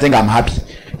nominations. I think I'm happy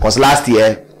because last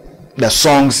year the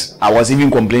songs I was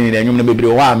even complaining and you know baby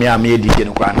why me DJ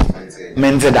no kwan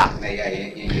menze da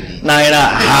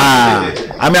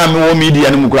I'm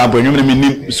media no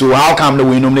kwan so how come the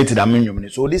we nominated am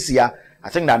so this year I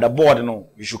think that the board,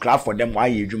 you should clap for them why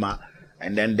you juma,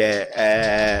 and then the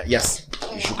yes,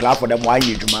 you should clap for them why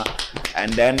you juma,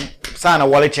 and then Sana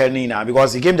wallet churning now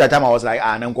because it came that time I was like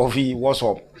I'm coffee what's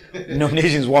up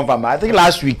nominations one for I think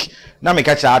last week now me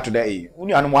catch out today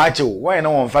only and watch why no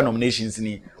one for nominations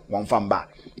ni one from back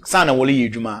Sana wally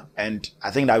juma, and I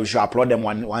think that we should applaud them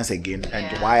once again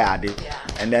and why are they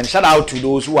and then shout out to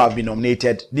those who have been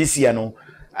nominated this year.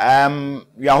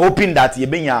 We are hoping that you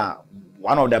bring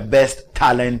one of the best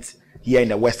talents here in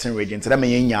the Western region. So that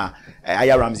means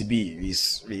Aya Ramsey B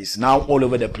is now all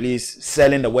over the place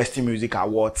selling the Western Music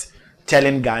Awards,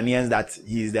 telling Ghanaians that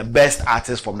he is the best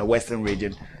artist from the Western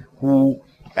region who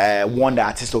won the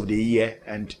Artist of the Year.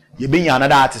 And you being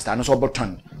another artist and also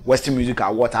button Western Music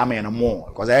Award and more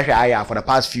because actually Aya for the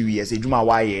past few years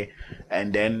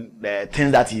and then the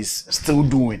things that he's still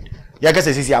doing. I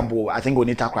think we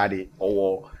need to credit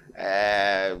or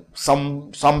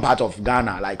some part of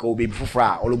Ghana like Baby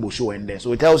Fufra Olobo show and there.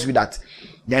 So it tells you that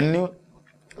the new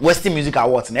Western Music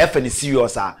Awards and FN is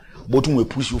serious both will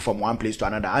push you from one place to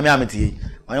another. I mean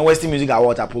when Western Music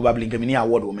Awards are probably Gemini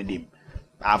Award women.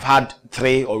 I've had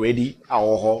 3 already,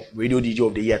 our Radio DJ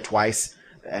of the Year twice,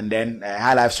 and then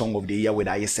High Life Song of the Year with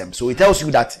ISM. So it tells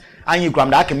you that and you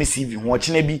that can see if you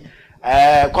watching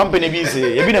company be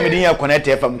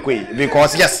connected from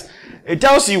because yes, it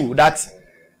tells you that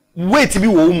wait to be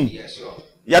home.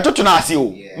 You to na see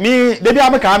me. They be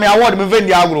American award me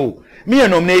vendi agro. me a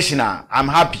nomination, I'm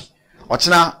happy.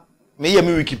 Ochina, me a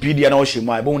Wikipedia na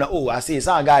oshima. Oh, I say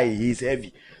some guy he's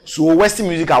heavy. So Western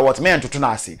Music Awards, me and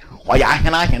Tutunasi. Or ya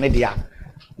hena dia.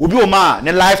 Obi Oma,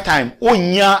 ne lifetime.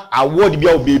 Onya award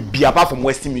be apart from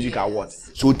Western Music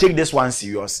Awards. So take this one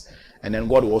serious, and then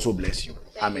God will also bless you.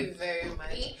 Amen. Thank you very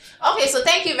much. Okay, so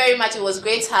thank you very much. It was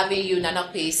great having you, Nana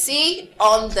PC,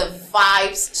 on the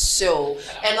Vibes show,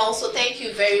 and also thank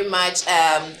you very much,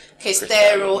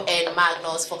 Kestero and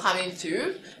Magnus, for coming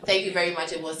through. Thank you very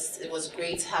much. It was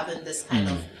great having this kind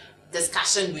of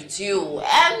discussion with you,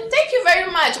 and thank you very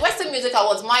much. Western Music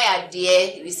Awards, my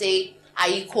idea. We say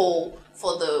Aiko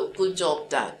for the good job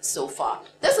done so far.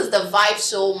 This is the Vibe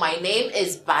Show. My name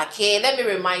is Bake. Let me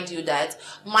remind you that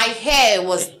my hair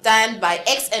was done by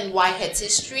X and Y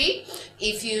Artistry.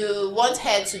 If you want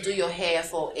her to do your hair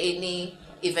for any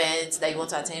event that you want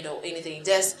to attend or anything,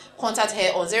 just contact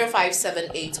her on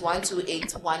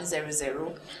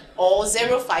 0578-128-100 or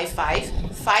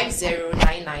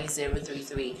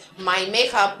 055-5099033. My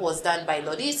makeup was done by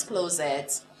Lodi's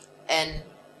Closet and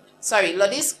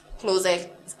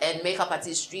Makeup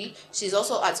Artistry. She's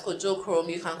also at Kojo Chrome.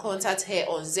 You can contact her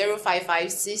on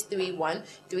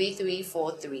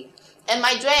 055-631-3343. And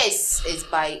my dress is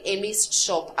by Amy's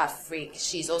Shop Afrique.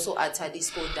 She's also at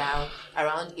Disco Down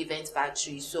around Event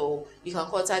Factory. So you can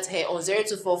contact her on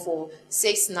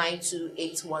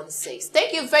 0244-692-816.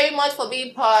 Thank you very much for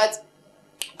being part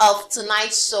of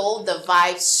tonight's show, the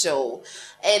Vibe Show.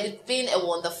 And it's been a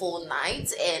wonderful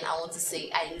night, and I want to say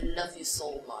I love you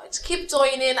so much. Keep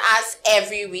joining us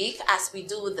every week as we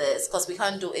do this, because we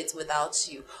can't do it without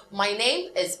you. My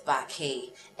name is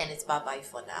Bake, and it's bye-bye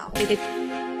for now.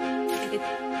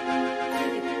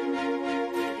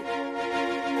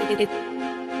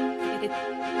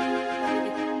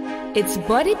 It's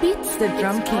Body Beats, the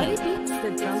drum king.